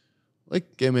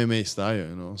like MMA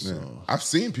style, So Yeah. I've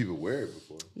seen people wear it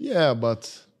before. yeah,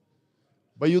 but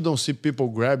you don't see people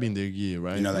grabbing their gi,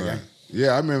 right? You know that guy?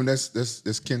 Yeah, I remember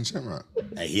that's Ken Shamrock.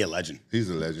 Hey, he a legend. He's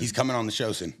a legend. He's coming on the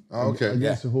show soon. Oh, okay.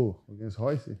 Against who? Against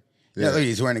Royce? Yeah, look,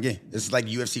 he's wearing a gi. This is like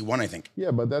UFC 1, I think.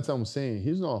 Yeah, but that's what I'm saying.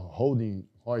 He's not holding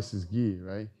Royce's gi,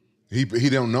 right? He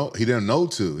don't know. He didn't know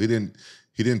to. He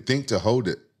didn't think to hold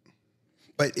it.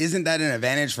 But isn't that an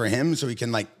advantage for him so he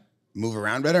can move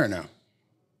around better or no?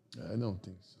 I don't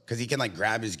think so. Because he can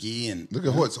grab his gi and Look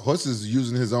at Horse is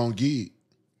using his own gi.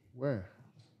 Where?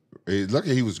 Look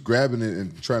at he was grabbing it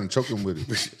and trying to choke him with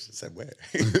it. said where?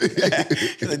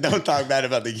 He's like, don't talk bad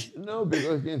about the gi. No,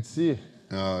 because I can see.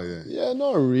 Oh yeah. Yeah,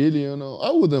 not really,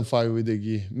 I wouldn't fight with the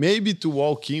gi. Maybe to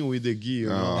walk in with the gi,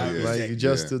 yeah.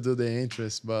 to do the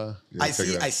entrance, but Yeah,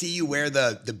 I see you wear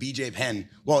the BJ pen.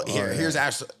 Well, here's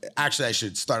actually I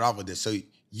should start off with this. So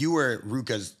you were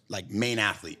Ruka's main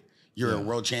athlete. You're a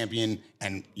world champion,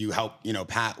 and you help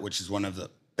Pat, which is one of the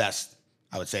best,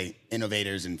 I would say,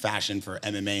 innovators in fashion for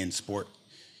MMA and sport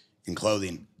and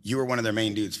clothing. You were one of their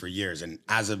main dudes for years, and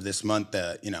as of this month,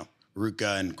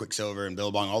 Ruka and Quicksilver and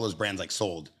Billabong, all those brands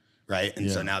sold, right? And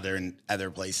so now they're in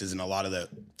other places, and a lot of the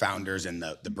founders and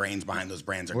the brains behind those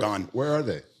brands are gone. Where are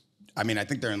they? I mean, I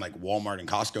think they're in Walmart and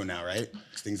Costco now, right?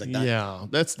 Things like that. yeah,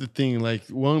 that's the thing.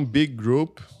 One big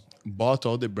group bought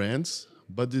all the brands,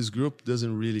 but this group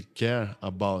doesn't really care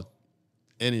about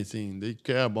anything. They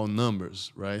care about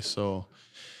numbers, right? So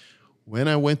when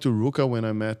I went to Ruka, when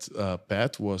I met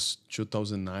Pat, was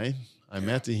 2009. I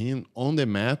met him on the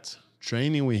mat,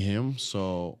 training with him.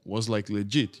 So was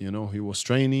legit, He was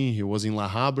training. He was in La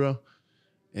Habra.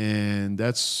 And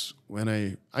that's when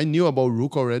I knew about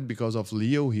Ruka already because of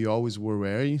Leo. He always were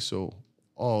wearing. So,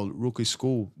 Ruka is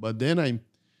cool. But then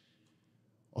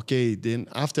then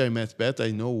after I met Pat,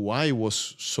 I know why it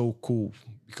was so cool.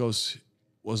 Because it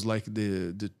was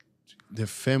the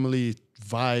family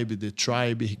vibe, the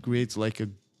tribe. He creates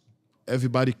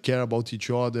everybody care about each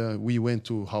other. We went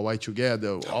to Hawaii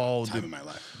together. Time in my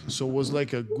life. So it was a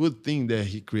good thing that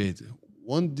he created.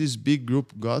 When this big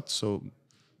group got, so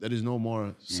there is no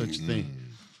more such thing.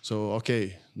 So,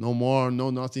 no more, no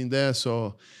nothing there.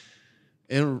 So,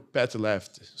 and Pat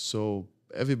left. So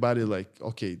everybody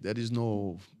there is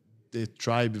no the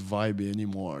tribe vibe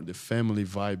anymore, the family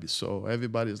vibe. So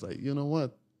everybody's you know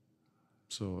what?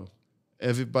 So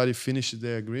everybody finished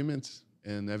their agreement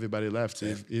and everybody left.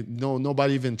 Yeah.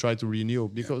 Nobody even tried to renew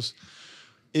because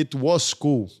it was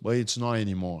cool, but it's not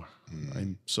anymore.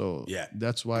 So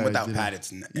that's why without Pat, it's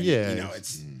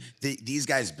these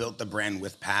guys built the brand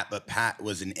with Pat, but Pat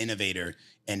was an innovator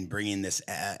in bringing this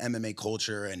MMA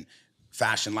culture and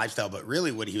fashion lifestyle. But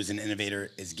really, what he was an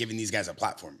innovator is giving these guys a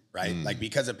platform, right?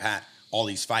 Because of Pat, all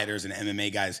these fighters and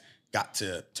MMA guys got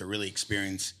to really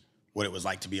experience what it was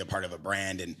like to be a part of a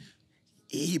brand, and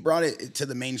he brought it to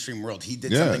the mainstream world. He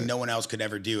did something no one else could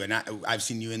ever do. And I've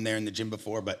seen you in there in the gym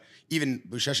before, but even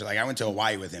Buchecha, I went to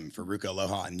Hawaii with him for Ruka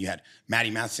Aloha, and you had Matty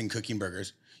Matheson cooking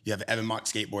burgers. You have Evan Mock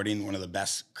skateboarding, one of the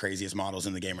best, craziest models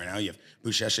in the game right now. You have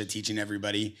Buchecha teaching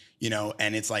everybody,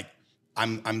 and it's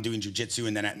I'm doing jujitsu,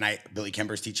 and then at night, Billy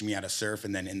Kemper's teaching me how to surf,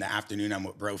 and then in the afternoon, I'm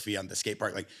with Brophy on the skate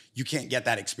park. You can't get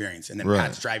that experience. And then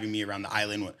Pat's driving me around the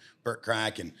island with Burt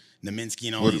Crack and Naminsky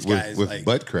and all these guys. With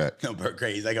Butt Crack. No, Burt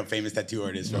Crack. He's a famous tattoo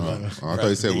artist. From, I thought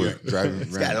you said we're driving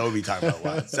This guy Obi talking about a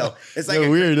lot. So it's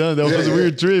weird, huh? That was a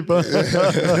weird trip, huh?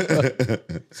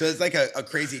 So it's a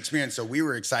crazy experience. So we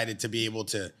were excited to be able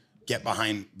to get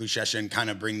behind Buchecha and kind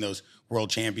of bring those world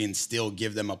champions, still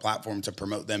give them a platform to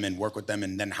promote them and work with them,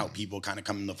 and then how people kind of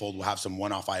come in the fold. We'll have some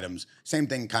one-off items. Same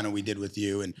thing kind of we did with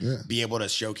you, and be able to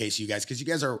showcase you guys, because you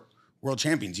guys are world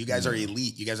champions. You guys are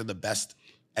elite. You guys are the best.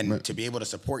 And to be able to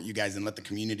support you guys and let the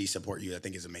community support you, I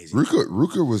think is amazing.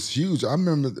 Ruka was huge. I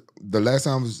remember the last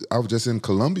time I was just in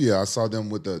Colombia. I saw them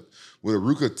with a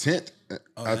Ruka tent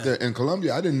out there in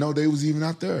Colombia. I didn't know they was even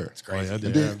out there. It's crazy.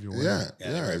 Yeah,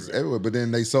 it's everywhere. But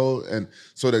then they sold, and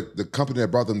so the company that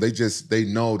brought them, they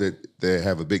know that they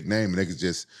have a big name, and they could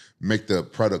just make the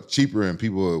product cheaper, and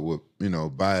people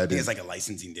would buy it. I think it's like a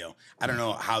licensing deal. I don't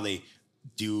know how they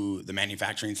do the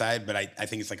manufacturing side, but I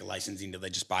think it's like a licensing deal. They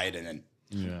just buy it and then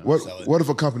What if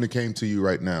a company came to you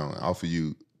right now and offer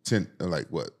you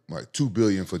 $2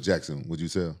 billion for JAXXON? Would you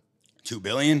sell? $2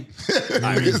 billion?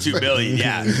 I mean, $2 billion,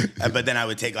 yeah. But then I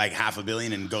would take like $500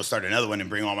 million and go start another one and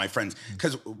bring all my friends.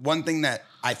 Because one thing that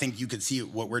I think you could see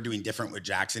what we're doing different with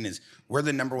JAXXON is we're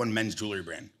the #1 men's jewelry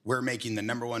brand. We're making the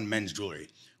 #1 men's jewelry.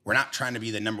 We're not trying to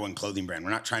be the #1 clothing brand. We're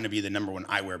not trying to be the #1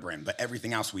 eyewear brand. But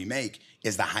everything else we make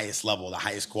is the highest level, the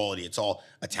highest quality. It's all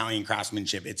Italian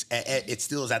craftsmanship. It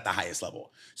still is at the highest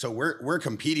level. So we're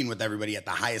competing with everybody at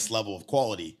the highest level of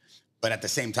quality. But at the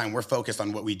same time, we're focused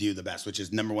on what we do the best, which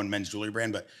is #1 men's jewelry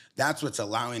brand. But that's what's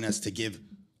allowing us to give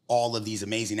all of these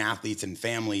amazing athletes and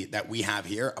family that we have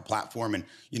here a platform and,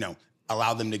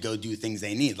 allow them to go do things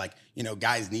they need. Like,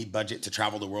 guys need budget to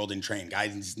travel the world and train.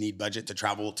 Guys need budget to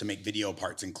travel to make video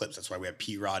parts and clips. That's why we have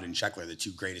P-Rod and Sheckler, the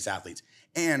 2 greatest athletes.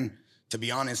 And to be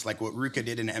honest, like what Ruka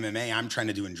did in MMA, I'm trying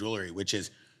to do in jewelry, which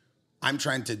is I'm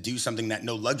trying to do something that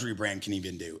no luxury brand can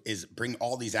even do, is bring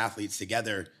all these athletes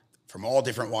together from all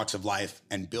different walks of life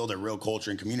and build a real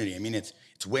culture and community. I mean, it's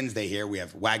Wednesday here. We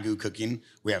have Wagyu cooking.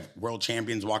 We have world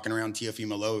champions walking around,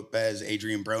 Teofimo Lopez,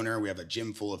 Adrian Broner. We have a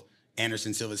gym full of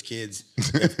Anderson Silva's kids,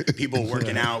 people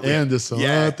working out. Anderson,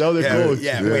 tell the coach. We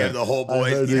have the whole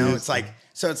boys. It's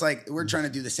like we're trying to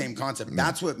do the same concept.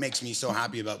 That's what makes me so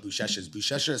happy about Buchecha.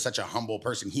 Buchecha is such a humble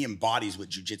person. He embodies what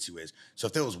jiu-jitsu is. So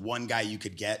if there was one guy you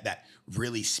could get that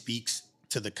really speaks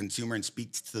to the consumer and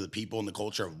speaks to the people and the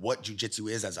culture of what jiu-jitsu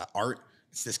is as an art,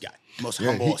 it's this guy. Most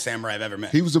humble samurai I've ever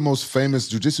met. He was the most famous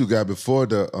jiu-jitsu guy before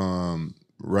the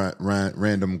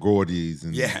random Gordies.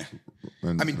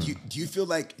 I mean, do you feel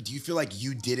like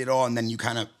you did it all and then you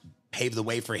kind of paved the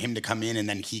way for him to come in and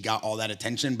then he got all that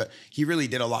attention? But he really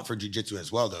did a lot for jiu-jitsu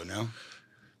as well, though, no?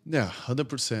 Yeah,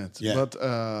 100%.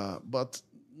 Yeah. But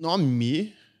not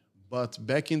me, but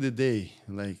back in the day,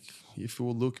 like if you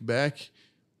look back,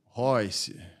 Royce,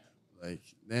 like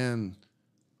then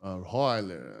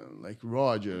Royler, like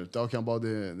Roger, talking about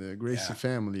the Gracie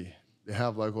family. They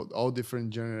have like all different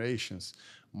generations.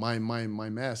 My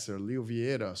master, Leo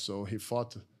Vieira, so he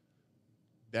fought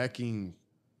back in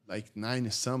like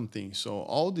 90-something. So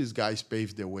all these guys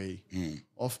paved the way.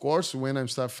 Of course, when I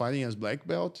started fighting as black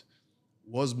belt,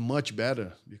 was much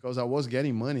better because I was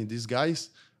getting money. These guys,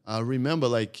 I remember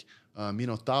like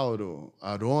Minotauro,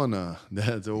 Arona,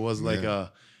 that was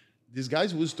like these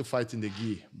guys used to fight in the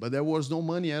gi, but there was no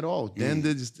money at all. Then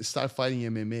they start fighting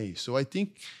MMA. So I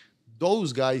think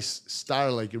those guys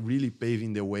start like really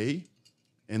paving the way.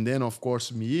 And then, of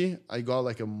course, me, I got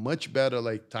like a much better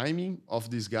like timing of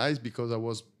these guys because I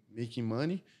was making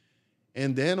money.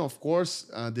 And then, of course,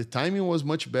 the timing was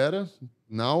much better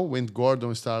now when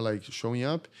Gordon started like showing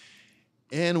up.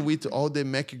 And with all the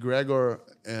McGregor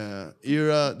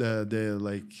era, the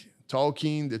like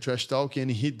talking, the trash talking,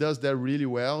 and he does that really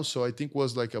well. So I think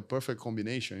was like a perfect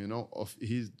combination, of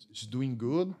he's doing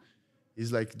good.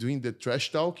 He's like doing the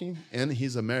trash talking and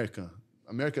he's American.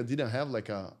 America didn't have like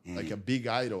a big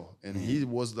idol, and he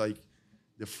was like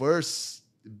the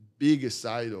biggest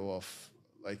idol of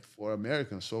like for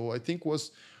Americans. So I think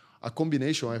was a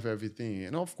combination of everything,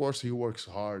 and of course he works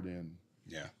hard and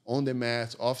on the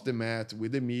mat, off the mat,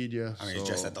 with the media. I mean, he's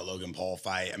just at the Logan Paul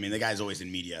fight. I mean, the guy's always in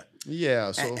media.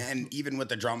 Yeah. So and even with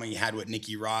the drama he had with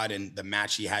Nicky Rod and the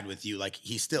match he had with you, like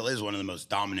he still is one of the most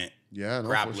dominant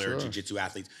grappler jiu-jitsu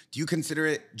athletes. Do you consider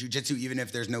it jiu-jitsu even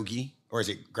if there's no gi? Or is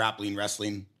it grappling,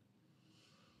 wrestling?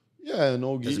 Yeah,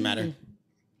 no gi. Doesn't matter.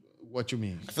 What you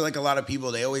mean? I feel like a lot of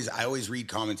people, I always read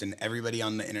comments and everybody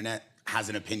on the internet has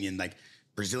an opinion. Like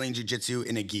Brazilian jiu-jitsu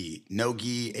in a gi, no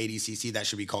gi, ADCC, that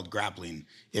should be called grappling.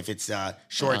 If it's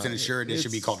shorts and a shirt, it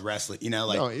should be called wrestling.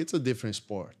 No, it's a different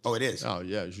sport. Oh, it is? Oh,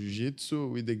 yeah. Jiu-jitsu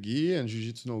with the gi and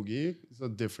jiu-jitsu no gi is a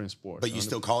different sport. But you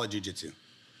still call it jiu-jitsu?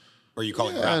 Or you call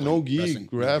it grappling? No gi,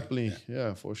 grappling.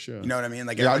 Yeah, for sure. You know what I mean?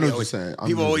 Like I know what you're saying.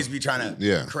 People always be trying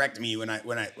to correct me when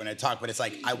I talk, but it's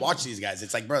like I watch these guys.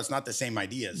 It's like, bro, it's not the same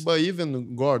ideas. But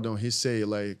even Gordon, he say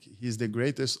like he's the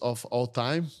greatest of all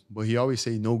time, but he always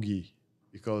say no gi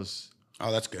because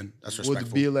that's good. That's respectful.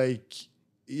 Would be like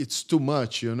it's too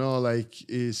much, like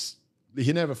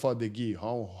he never fought the gi.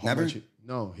 How never? Much?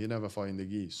 No, he never fought in the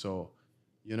gi. So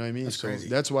you know what I mean? That's crazy.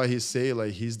 That's why he say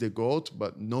like he's the GOAT,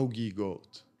 but no gi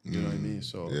GOAT. You know what I mean?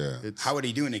 So how would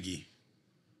he do in a gi?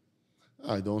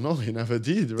 I don't know. He never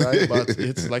did, right? But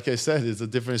it's like I said, it's a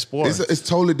different sport. It's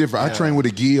totally different. I train with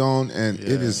a gi on, and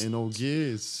it is. You know,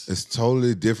 gi. It's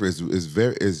totally different. It's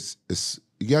very. It's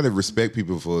you got to respect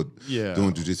people for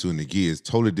doing jiu-jitsu in the gi. It's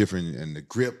totally different, and the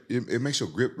grip. It makes your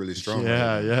grip really strong.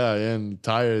 Yeah, and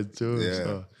tired too. Yeah,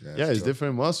 so. yeah, it's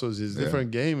different muscles. It's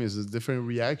different games. It's different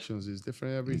reactions. It's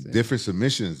different everything. Different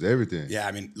submissions. Everything. Yeah,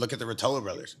 I mean, look at the Rotolo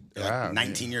brothers. They're like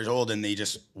 19 years old, and they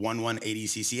just won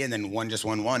 80cc, and then one just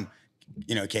won one.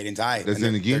 You know, Caden Tai. That's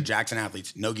in the gi? They're Jackson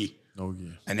athletes. No gi.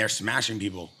 And they're smashing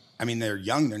people. I mean, they're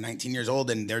young. They're 19 years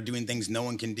old, and they're doing things no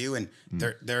one can do. And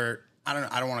they're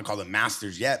I don't want to call them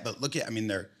masters yet, but look at, I mean,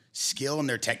 their skill and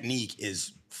their technique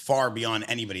is far beyond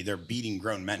anybody. They're beating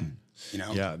grown men. You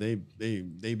know. Yeah,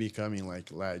 they becoming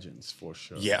like legends for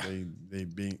sure. Yeah.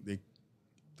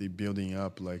 They building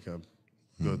up like a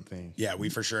good thing. Yeah, we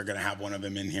for sure are gonna have one of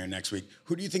them in here next week.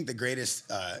 Who do you think the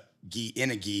greatest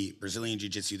gi Brazilian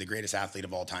Jiu-Jitsu, the greatest athlete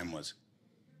of all time was,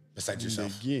 besides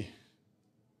yourself? Gi.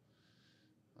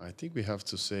 I think we have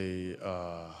to say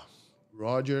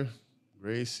Roger,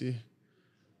 Gracie.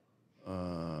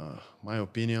 My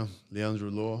opinion, Leandro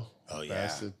Lo. Oh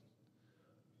yeah.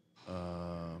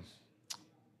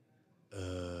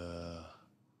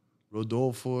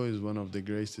 Rodolfo is one of the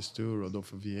greatest too.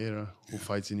 Rodolfo Vieira, who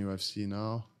fights in UFC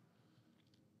now.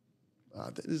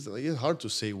 It's hard to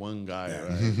say one guy,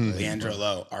 right? Leandro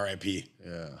Lo, R.I.P.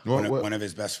 Yeah. One of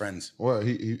his best friends. What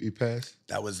he passed?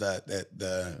 That was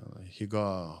He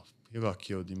got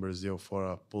killed in Brazil for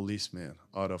a policeman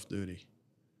out of duty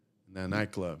in a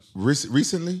nightclub.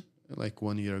 Recently? Like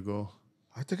 1 year ago.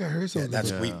 I think I heard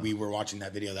something. We were watching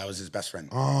that video. That was his best friend.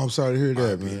 Oh, I'm sorry to hear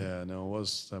that, man. Yeah, no, it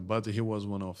was, but he was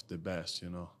one of the best, you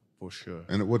know, for sure.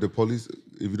 And what the police?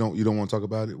 If you don't want to talk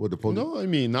about it, what the police? No, I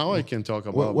mean now I can talk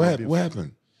about what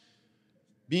happened.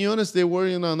 Being honest, they were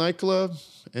in a nightclub,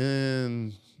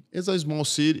 and it's a small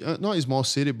city. Not a small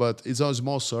city, but it's a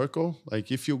small circle. Like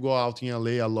if you go out in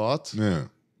LA a lot, a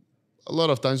lot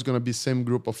of times it's gonna be same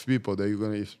group of people that you're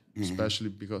gonna, especially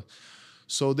because.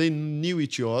 So they knew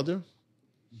each other,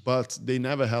 but they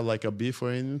never had like a beef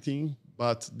or anything.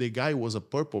 But the guy was a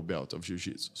purple belt of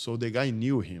jiu-jitsu, so the guy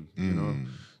knew him, you know.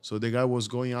 So the guy was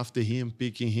going after him,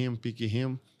 picking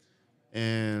him,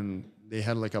 and they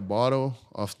had like a bottle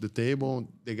off the table.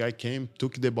 The guy came,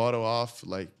 took the bottle off,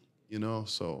 like, you know.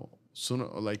 So sooner,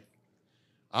 like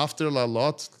after a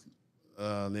lot,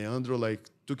 Leandro like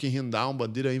took him down,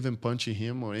 but didn't even punch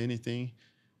him or anything,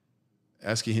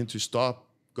 asking him to stop.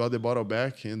 Got the bottle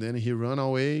back, and then he ran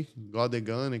away, got the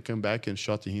gun, and came back and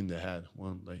shot him in the head.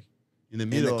 One like in the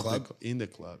middle of in the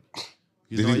club.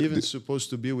 He's not even supposed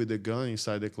to be with the gun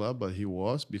inside the club, but he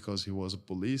was because he was a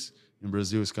police. In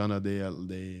Brazil, it's kind of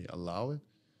they allow it.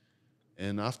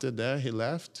 And after that, he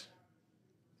left.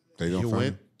 He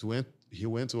went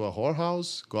to a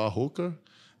whorehouse, got a hooker,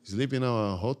 sleep in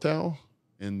a hotel,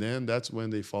 and then that's when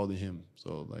they followed him.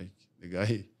 So like the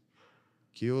guy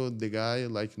killed the guy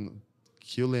like.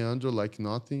 Killed Leandro like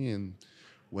nothing and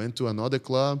went to another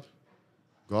club,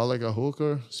 got like a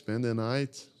hooker, spent the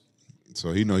night.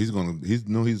 So he's gonna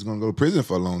go to prison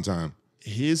for a long time.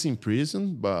 He's in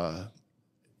prison, but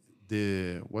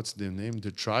what's the name?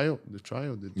 The trial.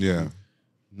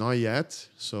 Not yet.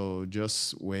 So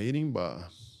just waiting, but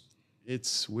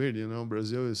it's weird, you know.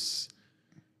 Brazil is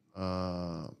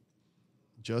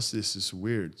justice is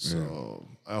weird, so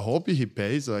I hope he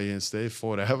pays like and stay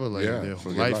forever, like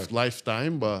the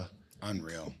lifetime. But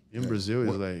unreal in Brazil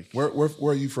is like where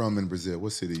are you from in Brazil?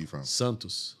 What city are you from?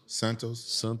 Santos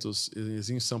is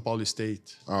in São Paulo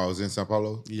state. Oh, it's in São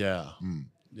Paulo. Yeah.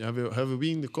 Have you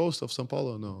been in the coast of São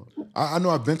Paulo? No. I know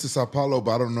I've been to São Paulo,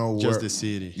 but I don't know just the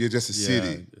city. Yeah, just the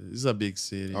city. It's a big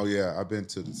city. Oh yeah, I've been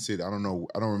to the city. I don't know.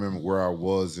 I don't remember where I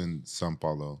was in São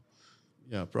Paulo.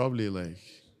 Yeah, probably like.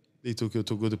 They took you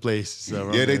to good places.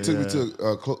 Yeah, they took me to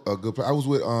a good place. I was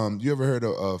with, you ever heard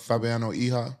of Fabiano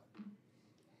Iha?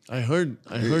 I heard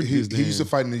he his name. He used to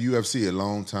fight in the UFC a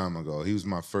long time ago. He was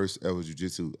my first ever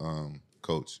jiu-jitsu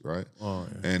coach, right? Oh,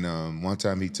 yeah. And one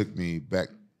time he took me to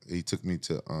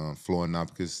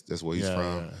Florianópolis. That's where he's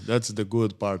from. Yeah. That's the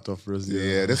good part of Brazil.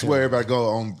 Yeah, that's where everybody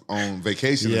go on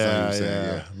vacation.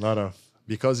 Yeah. A lot of,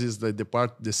 because it's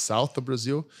the south of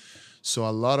Brazil. So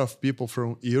a lot of people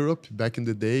from Europe back in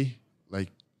the day, like,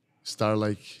 start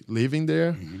like living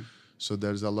there. So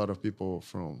there's a lot of people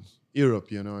from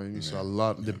Europe, you know what I mean? So a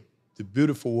lot, the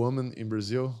beautiful women in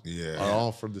Brazil are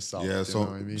all from the south. Yeah, you know what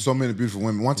I mean? So many beautiful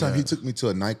women. One time he took me to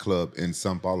a nightclub in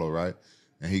São Paulo, right?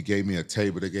 And he gave me a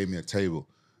table. They gave me a table.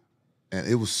 And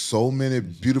it was so many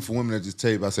beautiful women at this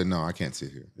table. I said, no, I can't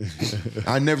sit here.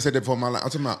 I never said that before in my life. I'm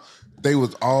talking about, they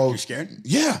was all... You scared?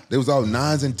 Yeah. They was all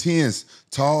 9s and 10s,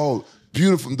 tall,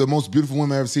 beautiful, the most beautiful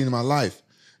woman I've ever seen in my life.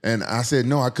 And I said,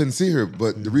 no, I couldn't see her.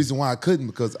 But the reason why I couldn't,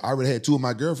 because I already had 2 of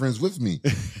my girlfriends with me.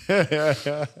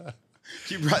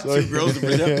 You brought 2 girls to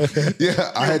Brazil?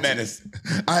 Yeah,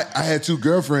 I had 2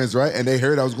 girlfriends, right? And they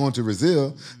heard I was going to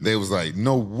Brazil. They was like,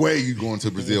 no way you going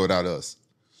to Brazil without us.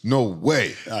 No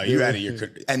way. Oh, you out of your...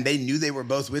 And they knew they were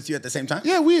both with you at the same time?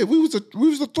 Yeah, we was a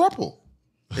throuple.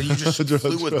 And you just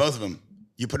flew with both of them?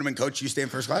 You put them in coach, you stay in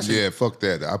first class? Yeah, fuck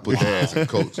that. I put their ass in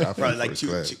coach. I Bro, like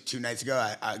two nights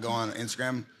ago, I go on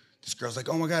Instagram. This girl's like,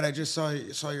 oh my God, I just saw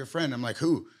your friend. I'm like,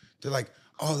 who? They're like,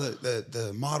 oh,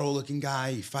 the model looking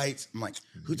guy, he fights. I'm like,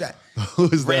 who's that?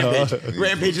 Who's Rampage. that?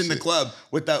 Rampage in the club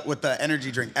with the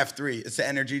energy drink, F3. It's the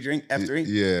energy drink, F3.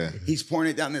 Yeah. He's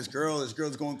pouring it down this girl. This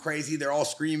girl's going crazy. They're all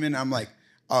screaming. I'm like,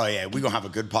 oh yeah, we're gonna have a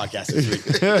good podcast this week.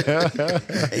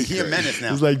 Hey, he's a menace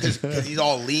now. Because he's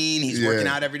all lean, he's working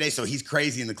out every day, so he's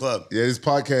crazy in the club. Yeah, this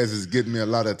podcast is getting me a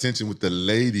lot of attention with the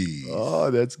ladies.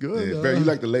 Oh, that's good. Yeah, bro, you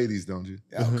like the ladies, don't you?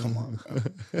 Oh, come on,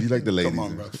 bro. You like the ladies. Come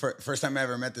on, bro. First time I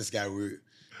ever met this guy,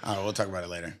 we'll talk about it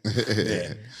later.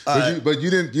 Yeah. But you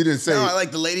didn't say. No, I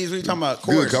like the ladies. What are you talking about?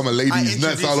 Good, I'm a ladies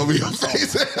nuts all over your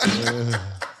face.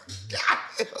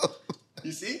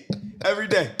 You see? Every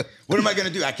day. What am I going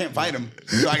to do? I can't fight him.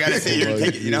 So I got to sit here and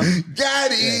take it, you know?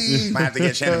 Got him. Yeah. Might have to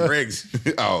get Shannon Briggs.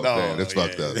 Man, that's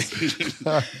fucked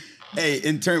up. Hey,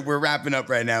 we're wrapping up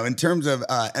right now. In terms of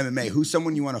MMA, who's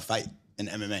someone you want to fight in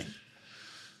MMA?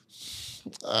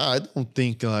 I don't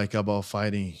think like about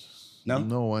fighting.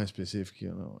 No one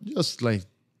specific, Just like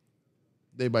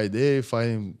day by day,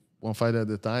 fighting one fight at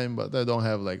a time. But I don't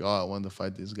have like, I want to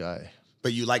fight this guy.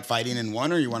 But you like fighting in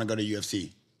one, or you want to go to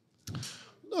UFC?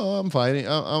 No, I'm fighting.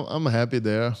 I'm happy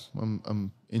there.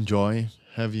 I'm enjoying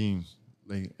having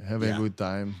a good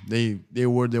time. They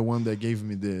were the one that gave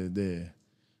me the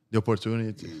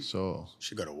opportunity. So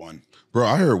should go to one. Bro,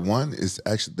 I heard one is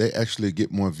they actually get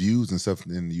more views and stuff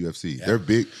than the UFC. Yeah. They're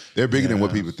big. They're bigger than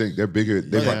what people think. They're bigger.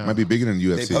 They might be bigger than the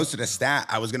UFC. They posted a stat.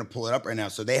 I was gonna pull it up right now.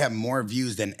 So they have more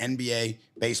views than NBA,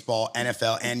 baseball,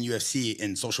 NFL, and UFC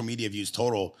in social media views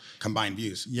total combined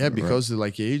views. Yeah, because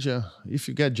like Asia, if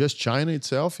you get just China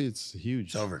itself, it's huge.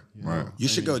 It's over. Right. You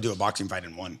should go do a boxing fight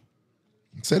in one.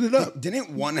 Set it up. Didn't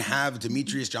one have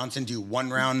Demetrius Johnson do 1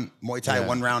 round Muay Thai,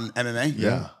 1 round MMA?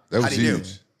 Yeah. That was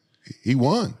huge. He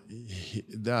won.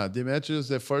 Demetrius,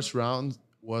 the first round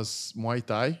was Muay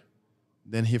Thai.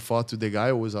 Then he fought to the guy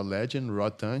who was a legend,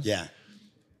 Rod Tang. Yeah.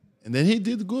 And then he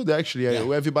did good, actually.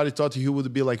 Yeah. Everybody thought he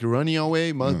would be like running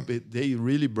away, but they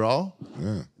really brawl.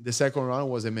 Yeah. The second round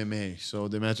was MMA. So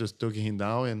Demetrius took him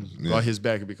down and got his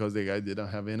back because the guy didn't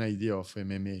have any idea of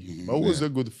MMA. But it was a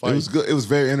good fight. It was good. It was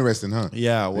very interesting, huh?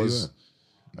 Yeah, it was.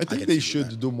 I think they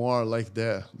should do more like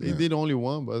that. They did only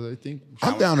one, but I think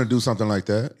I'm down to do something like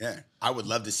that. Yeah, I would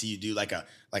love to see you do like a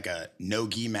no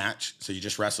gi match. So you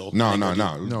just wrestle. No.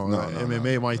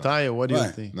 MMA, Muay Thai. What do you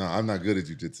think? No, I'm not good at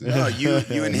jiu-jitsu. No, you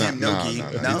and him, no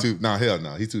gi. No, hell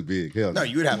no. He's too big. Hell no. No,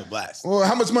 you would have a blast. Well,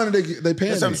 how much money they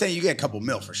paying? That's what I'm saying. You get a couple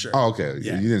mil for sure. Oh, okay.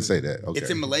 Yeah. You didn't say that. Okay. It's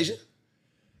in Malaysia,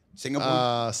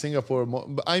 Singapore. Singapore.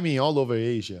 I mean, all over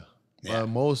Asia.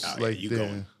 Most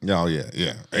going.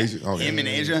 Yeah. Asia. Him in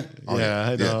Asia.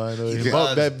 I know.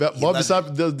 Bob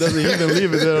Sapp doesn't even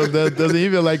live there. Doesn't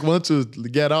even like want to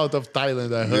get out of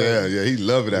Thailand. I heard. Yeah. He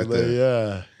love it out there.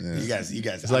 Yeah. You guys.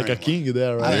 It's like a king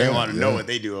there, right? I don't even want to know what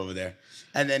they do over there.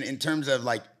 And then in terms of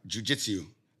like jiu-jitsu,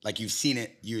 like you've seen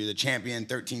it. You're the champion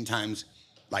 13 times.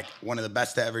 Like one of the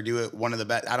best to ever do it. One of the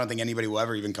best. I don't think anybody will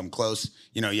ever even come close.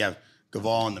 You have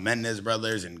Gaval and the Mendez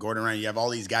brothers and Gordon Ryan. You have all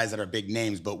these guys that are big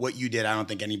names, but what you did, I don't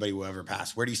think anybody will ever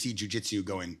pass. Where do you see jiu-jitsu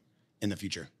going in the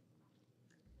future?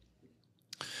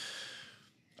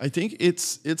 I think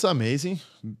it's amazing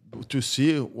to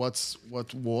see what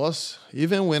was,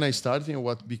 even when I started and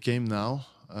what became now.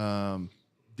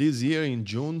 This year in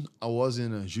June, I was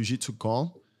in a Jiu-Jitsu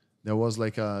Con. There was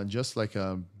just like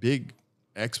a big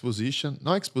exposition,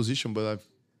 not exposition, but a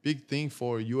big thing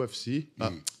for UFC.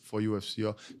 For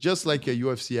UFC, just like a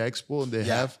UFC Expo they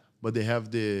have, but they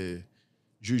have the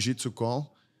Jiu-Jitsu Con.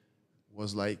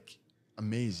 Was like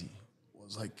amazing. It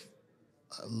was like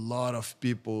a lot of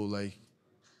people, like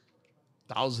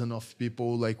thousands of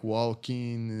people, like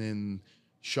walking in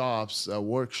shops,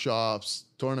 workshops,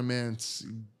 tournaments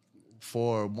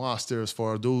for masters,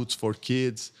 for adults, for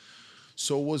kids.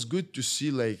 So it was good to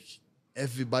see like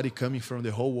everybody coming from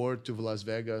the whole world to Las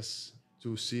Vegas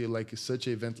to see like such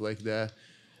an event like that.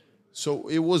 So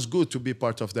it was good to be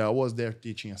part of that. I was there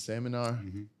teaching a seminar.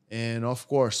 And of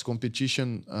course,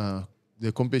 competition,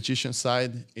 the competition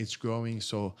side, it's growing.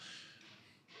 So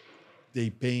they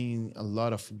paying a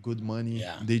lot of good money.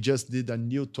 Yeah. They just did a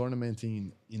new tournament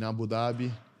in Abu Dhabi.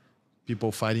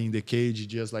 people fighting in the cage,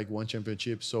 just like one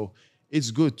championship. So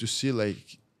it's good to see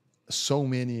like so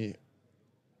many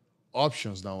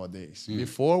options nowadays.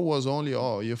 Before was only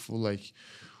you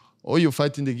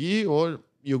fight in the gi or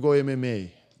you go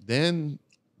MMA. Then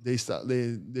the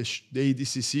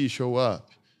ADCC show up,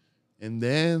 and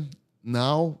then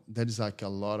now there is like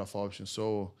a lot of options.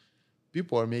 So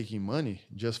people are making money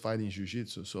just fighting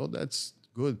jiu-jitsu. So that's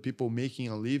good. People making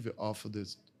a living off of the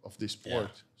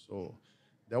sport. Yeah. So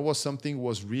that was something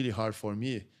was really hard for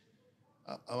me.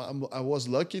 I was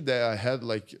lucky that I had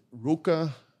like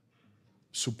Ruka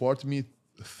support me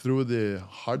through the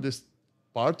hardest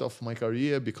part of my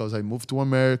career because I moved to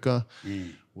America.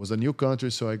 Was a new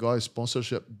country, so I got a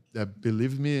sponsorship that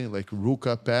believed me, like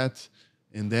Ruka, Pat,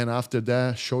 and then after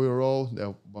that, Show Your Roll,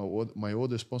 my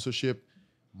older sponsorship,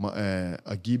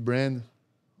 a gi brand,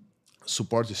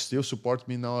 still support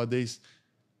me nowadays,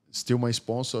 still my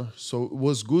sponsor. So it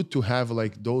was good to have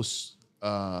like those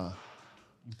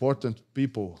important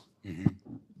people.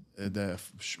 The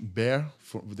Bear,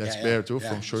 Bear too,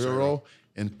 from Show Your Roll,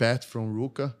 and Pat from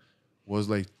Ruka was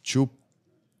like two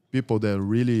people that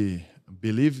really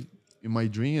believe in my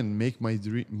dream and make my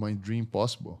dream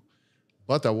possible.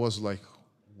 But I was like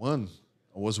I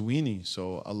was winning,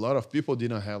 so a lot of people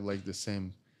didn't have like the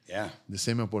same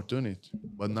opportunity.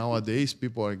 But nowadays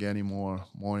people are getting more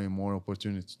and more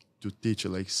opportunities to teach,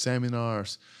 like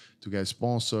seminars, to get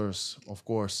sponsors, of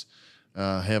course,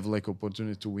 have like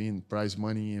opportunity to win prize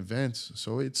money events.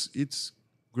 So it's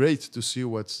great to see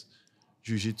what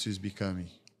jiu-jitsu is becoming.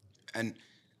 And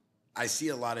I see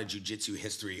a lot of jiu-jitsu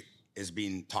history is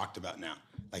being talked about now.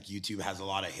 Like YouTube has a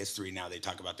lot of history now. They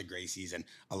talk about the Gracies, and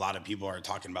a lot of people are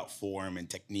talking about form and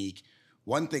technique.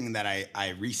 One thing that I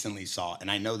recently saw, and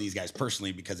I know these guys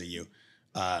personally because of you,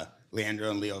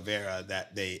 Leandro and Leo Vera,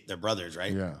 that they're brothers,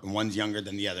 right? Yeah. And one's younger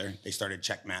than the other. They started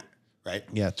Checkmat, right?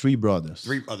 Yeah, three brothers.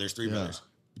 Three brothers.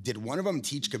 Did one of them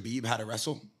teach Khabib how to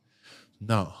wrestle?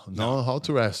 No, how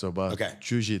to wrestle, but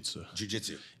jiu-jitsu.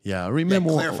 Jiu-jitsu. Yeah, I remember.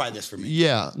 Yeah, clarify this for me.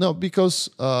 Yeah, no, because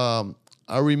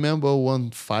I remember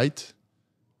one fight.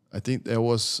 I think there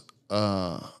was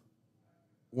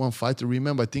one fight.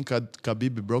 Remember, I think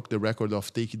Khabib broke the record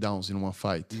of takedowns in one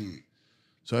fight.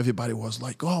 So everybody was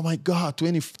like, oh my God,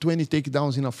 20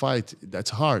 takedowns in a fight.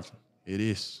 That's hard. It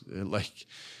is. Like,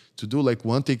 to do like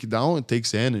one takedown, it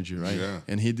takes energy, right? Yeah.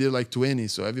 And he did like 20.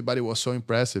 So everybody was so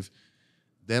impressive.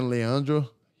 Then Leandro,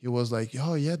 he was like,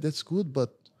 oh yeah, that's good,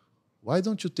 but why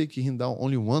don't you take him down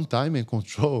only one time and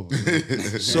control?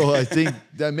 So I think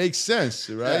that makes sense,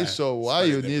 right? Yeah, so why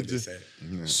you need to...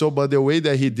 Yeah. So, but the way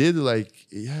that he did, like,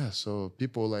 so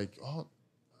people like, oh,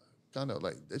 kind of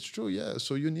like, that's true, yeah.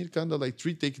 So you need kind of like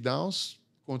 3 takedowns,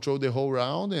 control the whole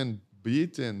round and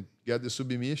beat and get the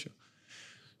submission.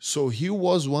 So he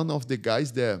was one of the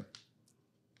guys that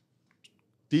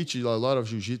teach a lot of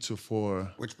jiu-jitsu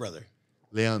for... Which brother?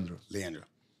 Leandro.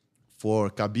 For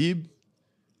Khabib,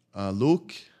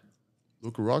 Luke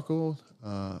Rockhold.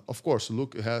 Of course,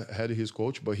 Luke had his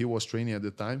coach, but he was training at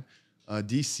the time.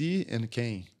 DC and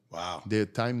Kane. Wow. The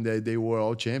time that they were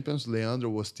all champions, Leandro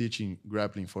was teaching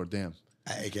grappling for them.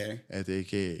 At AKA? At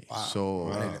AKA. Wow.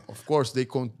 So, of course,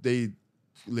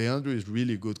 Leandro is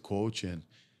really good coach, and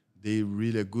they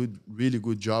really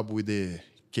good job with the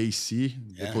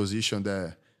KC, the position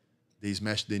that they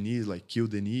smash the knee, like kill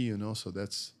the knee, you know. So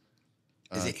that's...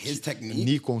 Is it his technique?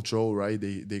 Knee control, right?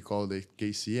 They call it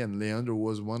KC, and Leandro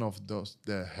was one of those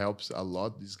that helps a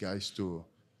lot these guys to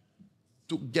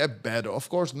get better. Of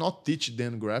course, not teach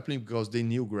them grappling because they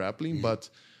knew grappling, but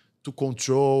to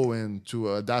control and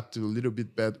to adapt a little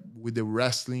bit better with the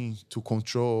wrestling to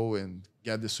control and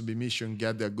get the submission,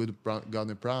 get the good ground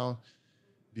and pound.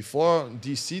 Before,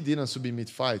 DC didn't submit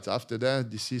fights. After that,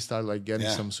 DC started like getting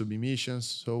some submissions.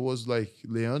 So it was like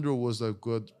Leandro was a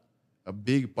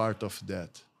big part of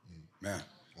that. Yeah.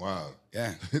 Wow.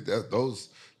 Yeah.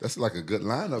 That's like a good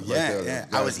lineup right there. Yeah.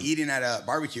 I was eating at a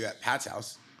barbecue at Pat's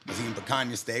house. I was eating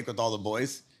picanha steak with all the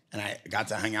boys, and I got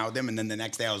to hang out with him. And then the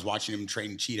next day I was watching him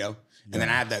train Cheeto. And then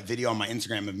I have that video on my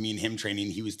Instagram of me and him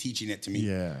training. He was teaching it to me.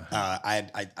 Yeah.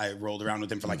 I rolled around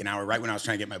with him for like an hour right when I was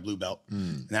trying to get my blue belt.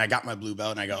 And then I got my blue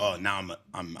belt and I go, oh, now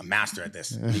I'm a master at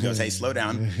this. And he goes, hey, slow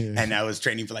down. And I was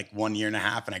training for like 1.5 years,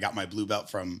 and I got my blue belt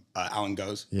from Alan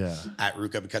Goes at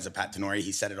Ruka because of Pat Tenori.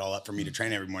 He set it all up for me to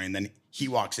train every morning. And then he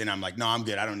walks in. I'm like, no, I'm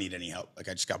good. I don't need any help. Like,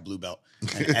 I just got blue belt.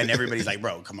 And everybody's like,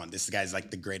 bro, come on. This guy's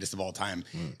like the greatest of all time.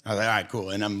 I was like, all right, cool.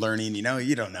 And I'm learning,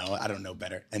 you don't know. I don't know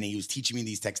better. And he was teaching me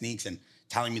these techniques and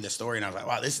telling me the story. And I was like,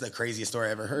 wow, this is the craziest story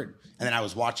I ever heard. And then I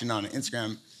was watching on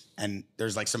Instagram, and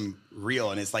there's like some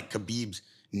reel, and it's like Khabib's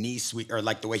knee sweep, or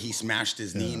like the way he smashed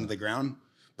his knee into the ground.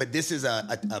 But this is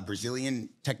a Brazilian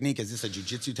technique. Is this a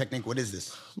jiu-jitsu technique? What is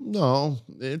this? No,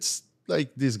 it's like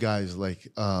these guys,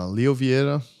 like Leo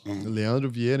Vieira,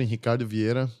 Leandro Vieira, and Ricardo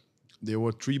Vieira. They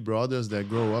were 3 brothers that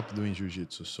grew up doing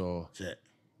jiu-jitsu. So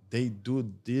they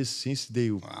do this since they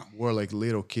were like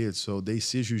little kids. So they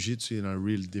see jiu-jitsu in a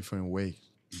really different way.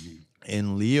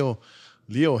 And Leo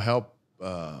helped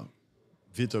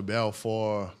Vitor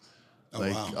Belfort,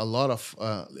 a lot of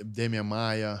Demian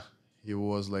Maia. He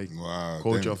was like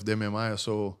coach of Demian Maia.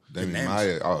 So Demian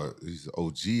Maia, he's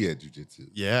OG at jiu-jitsu.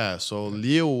 Yeah, so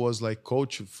Leo was like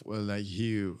coach,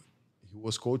 he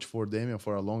was coach for Demian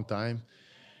for a long time.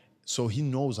 So he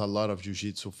knows a lot of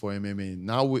jiu-jitsu for MMA.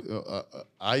 Now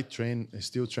I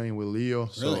still train with Leo.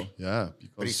 Really? So, yeah.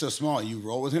 But he's so small. You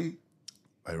roll with him?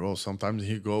 I roll. Sometimes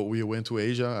we went to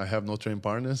Asia. I have no training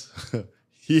partners.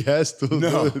 He has to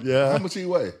do it. Yeah. How much he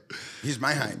weigh? He's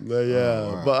my height.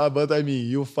 Yeah. But I mean,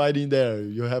 you fighting there.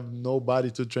 You have nobody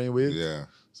to train with. Yeah.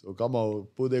 So come on,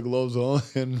 put the gloves on.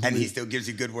 And he still gives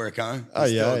you good work, huh?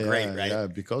 He's still great, right? Yeah,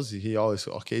 because he always,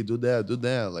 do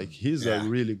that. Like, he's a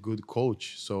really good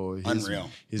coach. So Unreal.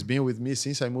 He's been with me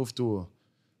since I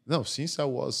since I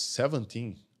was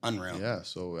 17. Unreal. Yeah,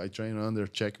 so I train under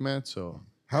Checkmate, so.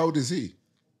 How old is he?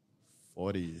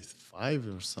 45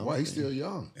 or something. Why, he's still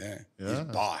young. Yeah. He's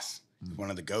boss. He's one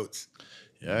of the GOATs.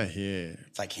 Yeah,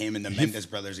 It's like him and the Mendes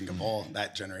brothers and Gabal,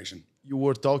 that generation. You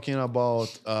were talking about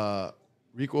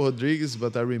Rico Rodriguez,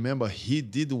 but I remember he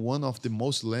did one of the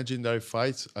most legendary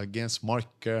fights against Mark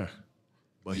Kerr.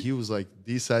 But he was like,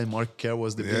 this side, Mark Kerr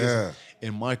was the biggest.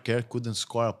 And Mark Kerr couldn't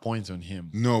score a point on him.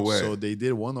 No way. So they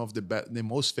did one of the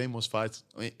most famous fights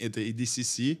at the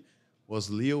EDCC was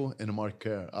Leo and Mark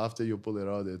Kerr. After you pull it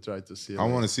out, they tried to see it. I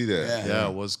want to see that. Yeah,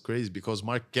 it was crazy because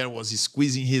Mark Kerr was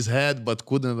squeezing his head but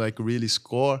couldn't like really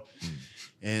score.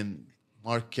 And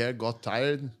Mark Kerr got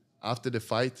tired after the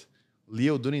fight.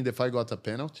 Leo, during the fight, got a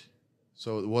penalty.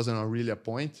 So it wasn't really a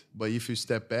point. But if you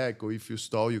step back or if you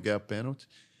stall, you get a penalty.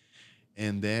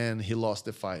 And then he lost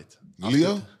the fight.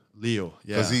 Leo? Leo,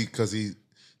 yeah. Because he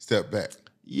stepped back.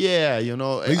 Yeah, you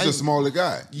know. He's a smaller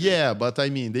guy. Yeah, but I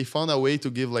mean, they found a way to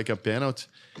give like a penalty,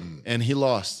 and he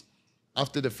lost.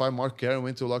 After the fight, Mark Kerr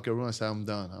went to the locker room and said, I'm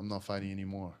done. I'm not fighting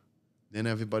anymore. Then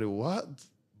everybody, what?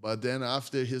 But then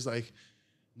after, he's like,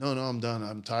 no, I'm done.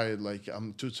 I'm tired. Like,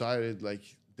 I'm too tired. Like,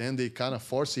 then they kind of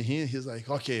forced him. He's like,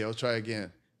 okay, I'll try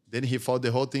again. Then he fought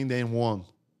the whole thing, then won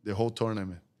the whole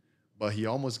tournament. But he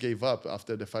almost gave up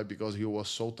after the fight because he was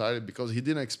so tired, because he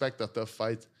didn't expect a tough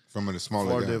fight from the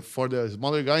smaller guy. For the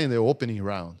smaller guy in the opening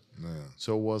round. Yeah.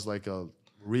 So it was like a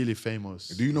really famous.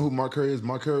 Do you know who Mark Kerr is?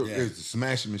 Mark Kerr is the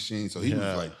smashing machine. So he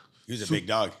was like... He was a big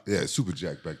dog. Yeah, super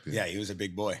jack back then. Yeah, he was a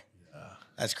big boy.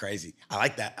 That's crazy. I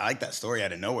like that story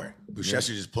out of nowhere. Buchecha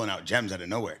just pulling out gems out of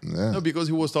nowhere. Yeah. No, because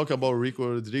he was talking about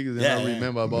Rico Rodriguez, and I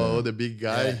remember about the big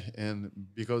guy, and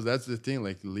because that's the thing.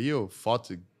 Like Leo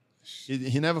fought,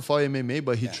 he never fought MMA,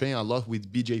 but he trained a lot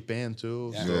with BJ Penn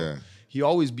too. Yeah. So he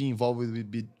always been involved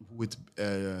with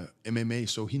MMA,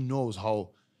 so he knows how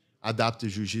adapt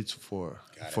jiu-jitsu for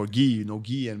gi,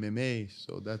 gi and MMA.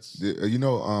 So that's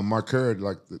Mark Kerr,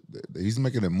 like he's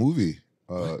making a movie.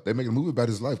 They're making a movie about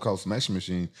his life called Smashing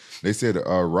Machine. They said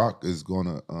Rock is going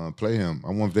to play him. I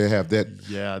wonder if they have that.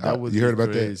 Yeah, that would. You heard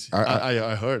about crazy. that?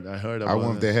 I heard. I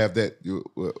wonder if they have that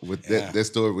with that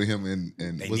story with him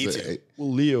and they was need it? to.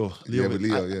 Well, Leo. Yeah, with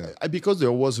Leo. Because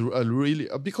there was a really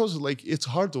because like it's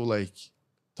hard to like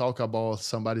talk about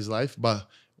somebody's life, but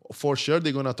for sure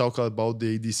they're gonna talk about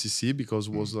the ADCC because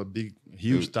it was a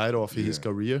huge title of his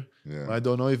career. Yeah. I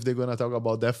don't know if they're gonna talk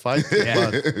about that fight.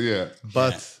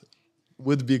 But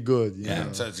would be good.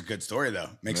 Yeah, so it's a good story though.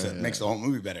 Makes the whole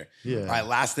movie better. Yeah. All right,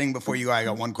 last thing before you go, I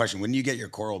got one question. When do you get your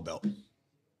coral belt?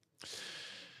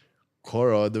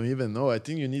 Coral, I don't even know. I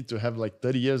think you need to have like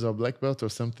 30 years of black belt or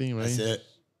something, right? That's it.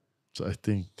 So I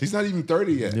think he's not even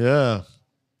 30 yet. Yeah.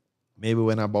 Maybe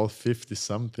when I'm about 50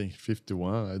 something,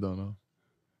 51, I don't know.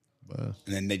 But and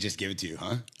then they just give it to you,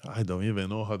 huh? I don't even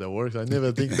know how that works. I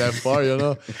never think that far, I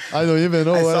don't even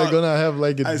know when I'm gonna have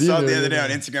like a dinner. I saw it the other day on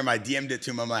Instagram. I DM'd it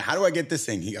to him. I'm like, how do I get this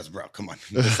thing? He goes, bro, come on.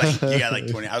 It's like, you got like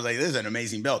 20. I was like, this is an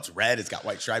amazing belt. It's red. It's got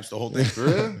white stripes, the whole thing. For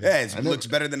real? Yeah, it looks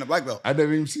better than the black belt. I've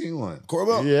never even seen one. Coral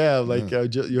belt? Yeah, like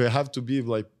you have to be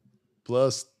like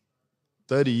plus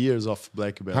 30 years of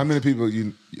black belt. How many people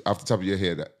off the top of your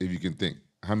head, if you can think,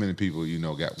 how many people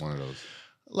got one of those?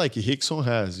 Like Rickson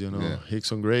has,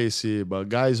 Rickson Gracie, but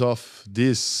guys of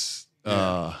this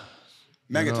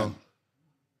Megaton.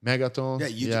 Megaton.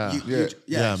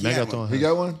 Yeah, Megaton. He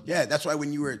got one? Yeah, that's why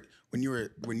when you were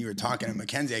talking to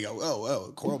Mackenzie, I go,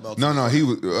 oh, coral belt. No, he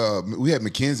was. We had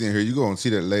Mackenzie in here. You go and see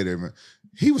that later, man.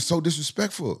 He was so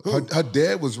disrespectful. Her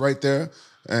dad was right there.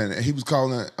 and he was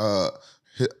calling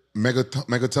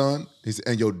Megaton. He said,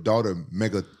 and your daughter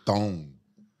Megathon.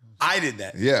 I did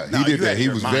that. Yeah, he did that. He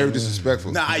was very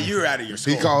disrespectful. Nah, you're out of your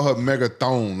skull. He called her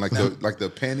Megathon, like the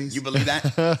panties. You believe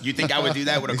that? You think I would do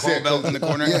that with a coral belt in the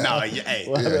corner? Yeah. No, hey.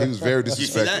 Yeah, he was very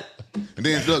disrespectful. And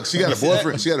then look, she got a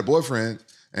boyfriend. She had a boyfriend,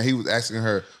 and he was asking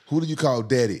her, "Who do you call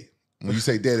daddy?" When you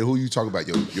say daddy, who you talking about?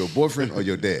 Your boyfriend or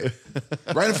your dad?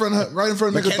 Right in front of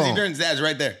Megathon. Mackenzie Dern's dad's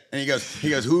right there. And he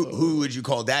goes, who would you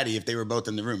call daddy if they were both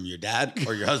in the room? Your dad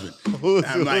or your husband?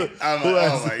 I'm like,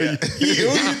 oh my God.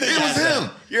 It was him.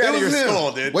 You're out of your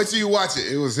skull, dude. Wait till you watch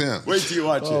it. It was him. Wait till you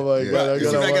watch it. Oh my God.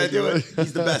 He's not going to do it.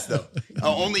 He's the best, though.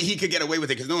 Only he could get away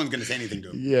with it because no one's going to say anything to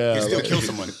him. Yeah. He'll still kill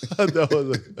someone.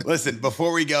 Listen,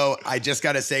 before we go, I just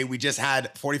got to say, we just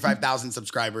had 45,000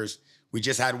 subscribers. We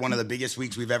just had one of the biggest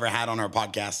weeks we've ever had on our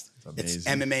podcast. It's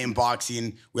MMA and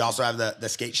boxing. We also have the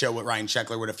skate show with Ryan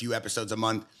Sheckler with a few episodes a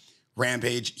month.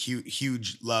 Rampage,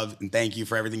 huge love and thank you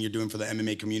for everything you're doing for the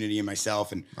MMA community and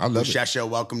myself. And Buchecha,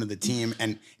 welcome to the team.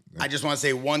 And I just want to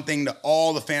say one thing to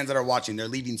all the fans that are watching. They're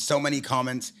leaving so many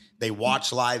comments. They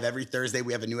watch live every Thursday.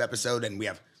 We have a new episode, and we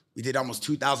did almost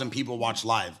 2,000 people watch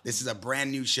live. This is a brand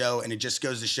new show, and it just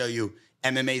goes to show you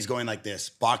MMA is going like this,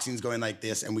 boxing's going like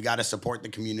this, and we got to support the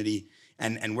community.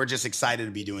 And we're just excited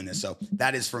to be doing this. So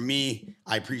that is for me.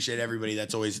 I appreciate everybody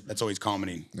that's always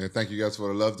commenting. Yeah, thank you guys for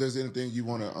the love. If there's anything you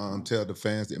want to tell the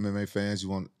fans, the MMA fans,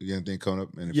 you anything coming up?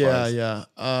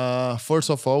 First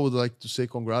of all, would like to say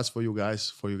congrats for you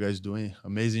guys doing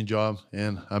amazing job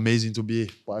and amazing to be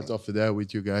part of that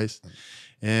with you guys.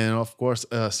 And of course,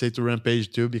 say to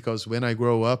Rampage too, because when I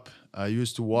grow up, I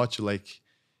used to watch like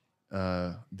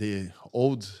the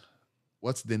old.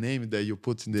 What's the name that you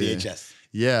put in the VHS?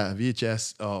 Yeah,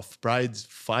 VHS of Pride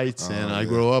fights, and I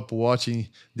grew up watching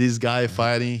this guy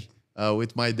fighting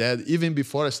with my dad, even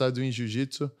before I started doing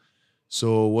jiu-jitsu.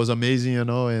 So it was amazing, you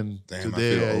know. And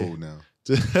today I feel old now.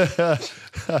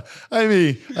 I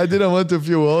mean, I didn't want to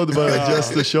feel old, but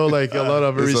just to show like a lot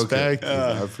of respect. Okay.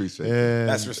 I appreciate it. And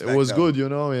that's respect, it was good, you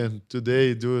know. And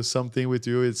today, do something with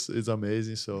you, it's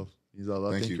amazing. So.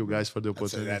 Thank you guys for the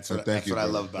opportunity. That's what I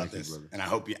love about this, and I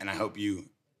hope you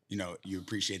you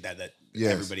appreciate that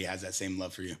everybody has that same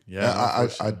love for you. Yeah,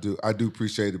 I do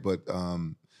appreciate it, but if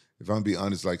I'm gonna be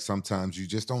honest, like sometimes you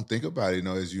just don't think about it. You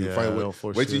know, as you fight.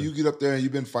 Wait till you get up there and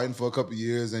you've been fighting for a couple of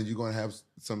years, and you're gonna have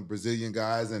some Brazilian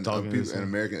guys and people and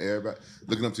American everybody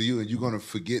looking up to you, and you're gonna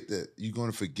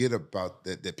forget about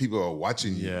that people are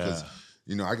watching you because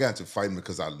I got into fighting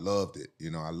because I loved it. You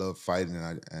know, I love fighting,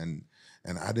 and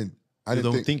I didn't. I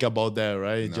don't think about that,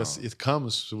 right? No. Just it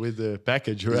comes with the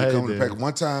package, right?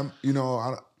 One time, I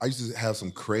used to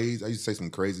say some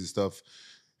crazy stuff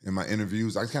in my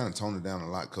interviews. I kind of toned it down a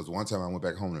lot because one time I went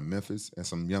back home to Memphis and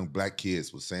some young black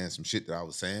kids was saying some shit that I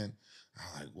was saying. I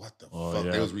was like, what the fuck?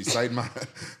 Yeah. They was reciting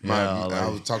I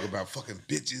was talking about fucking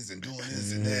bitches and doing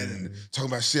this and that and talking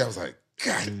about shit. I was like,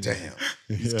 God damn.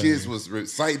 These kids was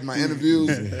reciting my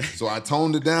interviews. So I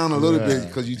toned it down a little bit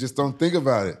because you just don't think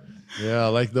about it. Yeah,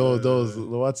 like those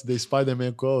what's the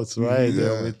Spider-Man quotes, right?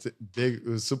 With big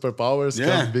superpowers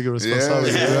come big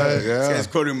responsibility, right? This guy's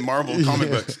quoting Marvel comic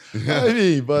books. I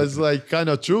mean, but it's like kind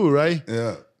of true, right?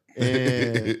 Yeah.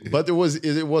 But it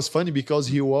was funny because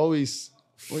he always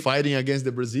fighting against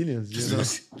the Brazilians. You know?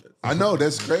 I know,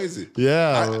 that's crazy.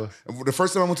 Yeah. The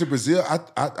first time I went to Brazil,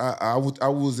 I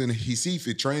was in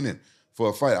Recife training for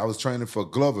a fight. I was training for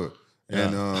Glover.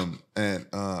 Yeah. And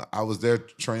I was there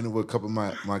training with a couple of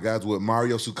my guys, with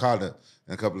Mario Sucada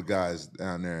and a couple of guys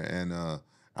down there. And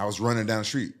I was running down the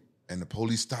street, and the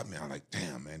police stopped me. I'm like,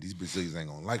 damn, man, these Brazilians ain't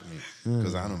gonna like me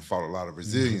because I done fought a lot of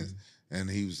Brazilians. And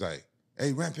he was like,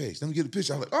 hey, Rampage, let me get a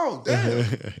picture. I was like, oh, damn.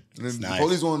 And then the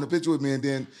police wanted a picture with me, and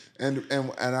then and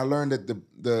I learned that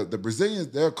the Brazilians,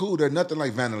 they're cool. They're nothing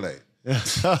like Vanderlei.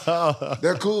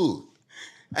 They're cool.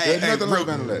 Hey,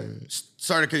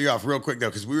 sorry to cut you off real quick, though,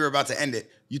 because we were about to end it.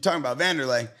 You talking about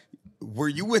Vanderlei. Were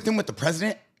you with him with the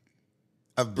president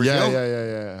of Brazil?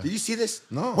 Yeah. Did you see this?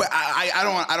 No. Well,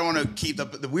 I don't want to keep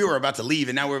we were about to leave,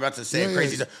 and now we're about to say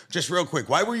crazy stuff. Just real quick,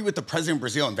 why were you with the president of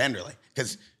Brazil and Vanderlei?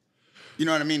 Because, you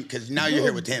know what I mean? Because now you're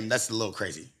here with him. That's a little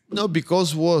crazy. No,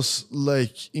 because was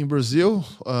like in Brazil,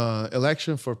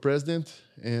 election for president,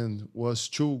 and was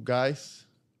two guys,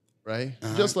 right?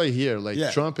 Just like here,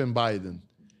 like Trump and Biden.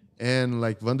 And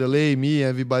like Vanderlei, me,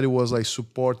 everybody was like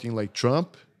supporting like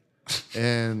Trump.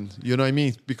 And you know what I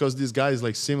mean? Because this guy is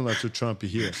like similar to Trump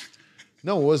here.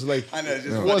 No, it was like I know,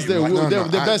 just was the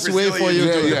best way for you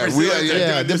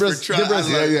to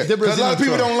The Brazilian. A lot of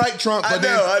people don't like Trump, but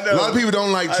a lot of people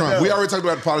don't like Trump. We already talked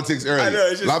about politics earlier. I know,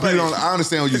 it's just a lot of people funny. don't. I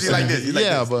understand what you're saying. Like this. You like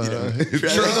yeah, this. but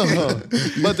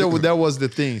that was the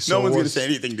thing. So No one's gonna say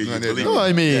anything to you. believe me. No,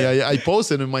 I mean, I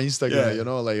posted on my Instagram, you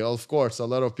know, like, of course, a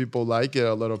lot of people like it,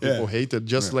 a lot of people hate it,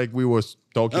 just like we were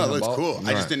talking No, about. that's cool.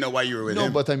 I just didn't know why you were with him.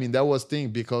 No, but I mean, that was thing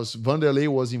because Vanderlei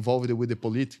was involved with the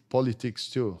politics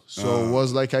too. So it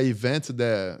was like an event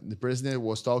that the president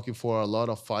was talking for a lot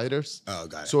of fighters. Oh,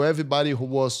 got it. So everybody who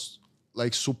was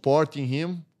like supporting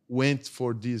him went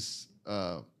for this,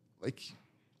 like,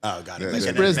 Oh, got it. Yeah, Like this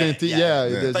an president. event. Yeah, I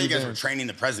this thought you guys were event. training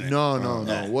the president. No.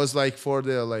 Yeah. It was like was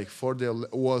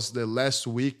the last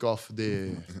week of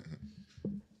the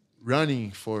running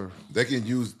for. They can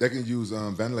use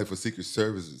Vanderlei for Secret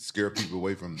Service and scare people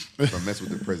away from messing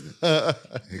with the president.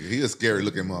 He a scary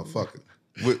looking motherfucker.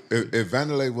 If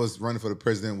Vanderlei was running for the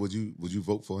president, would you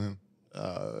vote for him?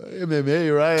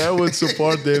 MMA, right? I would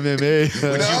support the MMA.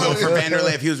 Would you vote for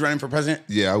Vanderlei if he was running for president?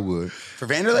 Yeah, I would. For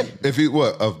Vanderlei? If he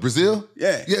of Brazil?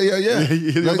 Yeah. Yeah.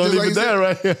 You Like, don't just leave like it you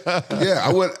there, said. right? Yeah,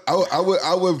 I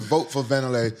would vote for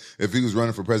Vanderlei if he was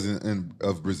running for president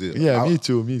of Brazil. Yeah, me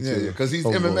too. Yeah, because he's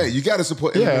Of MMA. course. You got to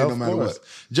support MMA Yeah, no of matter course. what.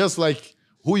 Just like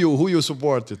who you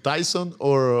support, Tyson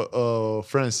or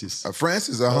Francis?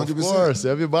 Francis, Of 100%. course,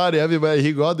 everybody.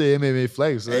 He got the MMA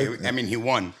flags, right? Hey, I mean, he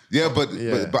won. Yeah, but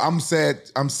I'm sad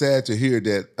to hear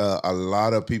that a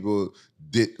lot of people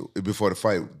did before the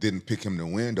fight didn't pick him to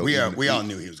win. Though We all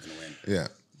knew he was going to win. Yeah.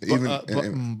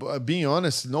 But being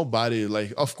honest, nobody,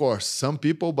 like, of course, some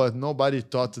people, but nobody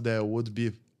thought that would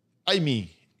be. I mean,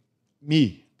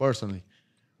 me personally,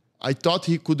 I thought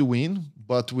he could win,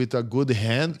 but with a good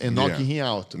hand and knocking him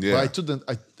out. Yeah. But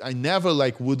I never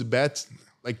like would bet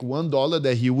like $1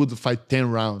 that he would fight 10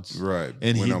 rounds. Right.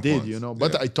 And Win he on did, points. you know.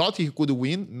 But Yeah. I thought he could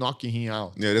win knocking him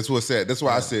out. Yeah, that's what I said. That's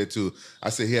why I said too. I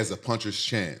said he has a puncher's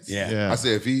chance. Yeah. I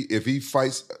said if he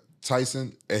fights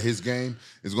Tyson at his game,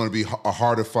 it's going to be a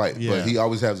harder fight. Yeah. But he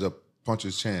always has a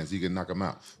puncher's chance. He can knock him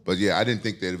out. But yeah, I didn't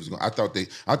think that it was going. I thought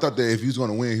that if he was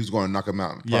going to win, he was going to knock him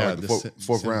out. Probably Yeah, like the the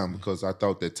fourth same. round because I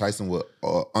thought that Tyson would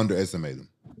underestimate him.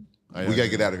 We got to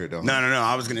get out of here though. No.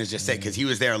 I was going to just say, because he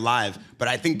was there live. But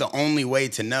I think the only way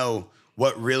to know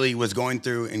what really was going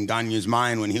through in Ganyu's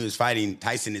mind when he was fighting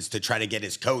Tyson is to try to get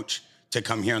his coach to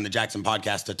come here on the JAXXON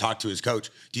podcast to talk to his coach.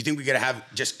 Do you think we could have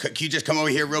can you just come over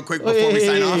here real quick before we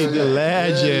sign off? The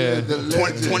legend.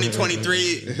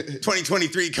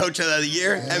 2023 Coach of the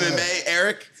Year, MMA,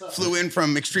 Eric, flew in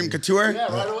from Extreme Couture. Yeah,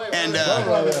 right away.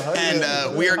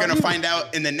 And we are going to find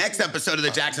out in the next episode of the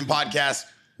JAXXON podcast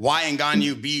why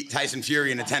Ngannou beat Tyson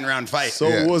Fury in a 10-round fight. So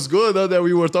it was good that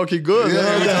we were talking good.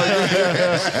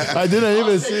 I didn't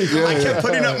even see. I kept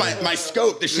putting up my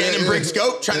scope, the Shannon Briggs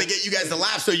scope, trying to get you guys to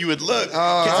laugh so you would look.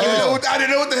 I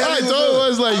didn't know what the hell I he was thought doing. it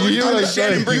was like you on were the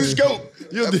Shannon like, Briggs scope.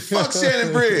 Fuck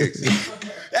Shannon Briggs.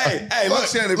 Hey, Fuck look,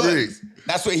 Shannon look. Briggs.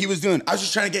 That's what he was doing. I was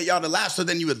just trying to get y'all to laugh so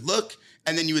then you would look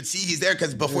and then you would see he's there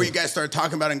because before you guys started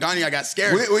talking about Ngannou, I got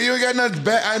scared. Well, you ain't got nothing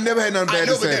bad. I never had nothing I bad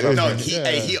know, to say. but about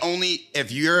him. he only,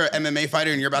 if you're an MMA fighter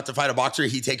and you're about to fight a boxer,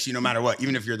 he takes you no matter what,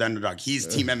 even if you're the underdog. He's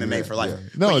team MMA for life.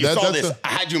 No, but you saw that's this. I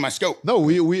had you in my scope. No,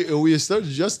 we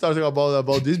just started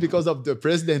about this because of the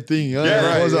president thing. Yeah,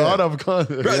 There was a yeah. lot of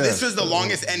content. Bro, this was the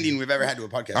longest ending we've ever had to a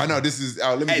podcast. I know this is.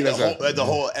 Let me Hey, get us the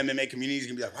whole MMA community is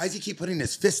going to be like, why does he keep putting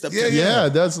his fist up Yeah, to Yeah,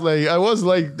 that's like I was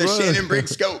like the bro. Shannon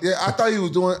Briggs scope? Yeah, I thought he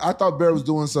was doing. I thought Bear was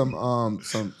doing some.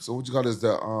 So what you call this?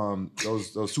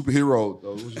 Those superhero.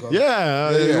 What you call it?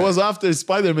 Yeah, it was after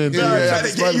Spider-Man. Yeah, thing. yeah,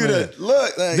 Trying to get you Spider-Man. to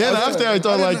look. Like, Then after I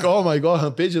thought like, oh my god,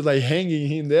 Rampage is like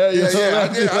hanging in there. You know? I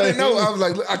didn't know. I was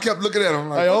like, I kept looking at him.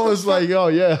 Like, I almost like, oh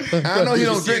yeah. I know he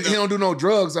don't see drink. He them? don't do no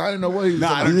drugs. I didn't know what he was. No,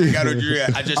 I talking don't about. drink. I don't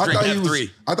drink. I just drink thought he F3. was.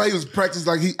 I thought he was practicing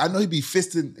like he. I know he be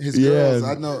fisting his Yeah. girls.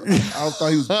 I know. I thought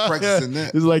he was practicing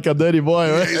that. He's like a dirty boy,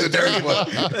 right? He's a dirty boy.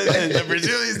 The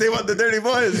Brazilians, they want the dirty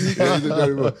boys. Yeah, he's a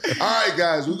dirty boy. All right,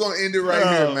 guys, we're gonna end it right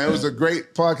here, man. It was a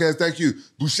great podcast. Thank you,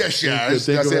 Buchecha. Thank Did I you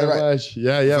say it very right? much.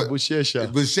 Yeah,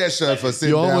 Buchecha. Buchecha for sitting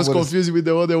You down almost with us. confused with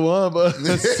the other one, but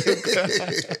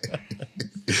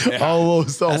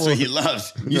almost. That's what he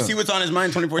loves. You see what's on his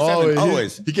mind 24/7. Oh,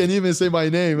 Always. He can't even say my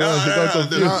name. No, He no, got no,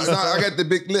 confused. No, I got the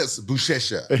big lips,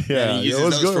 Buchecha. Yeah, he uses it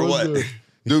was those good. for it was what? good.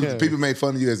 Dude, Yeah. people made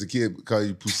fun of you as a kid, call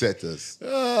you Pusetas.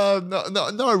 No,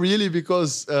 not really,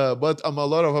 because but a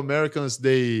lot of Americans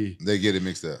they They get it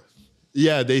mixed up.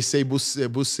 they say buce, Yeah,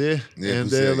 and buce,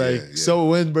 they're like yeah. so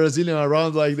when Brazilian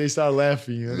around like they start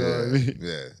laughing. You know what I mean?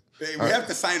 Yeah. We have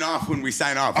to sign off when we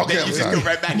sign off. Okay, Then you just go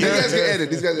right back in. These guys can edit.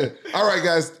 These guys can. All right,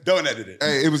 guys. Don't edit it.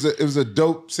 Hey, it was a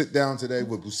dope sit down today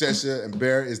with Buchecha, and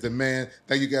Bear is the man.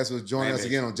 Thank you guys for joining us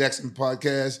again on JAXXON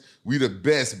Podcast. We the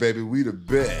best, baby. We the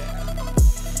best.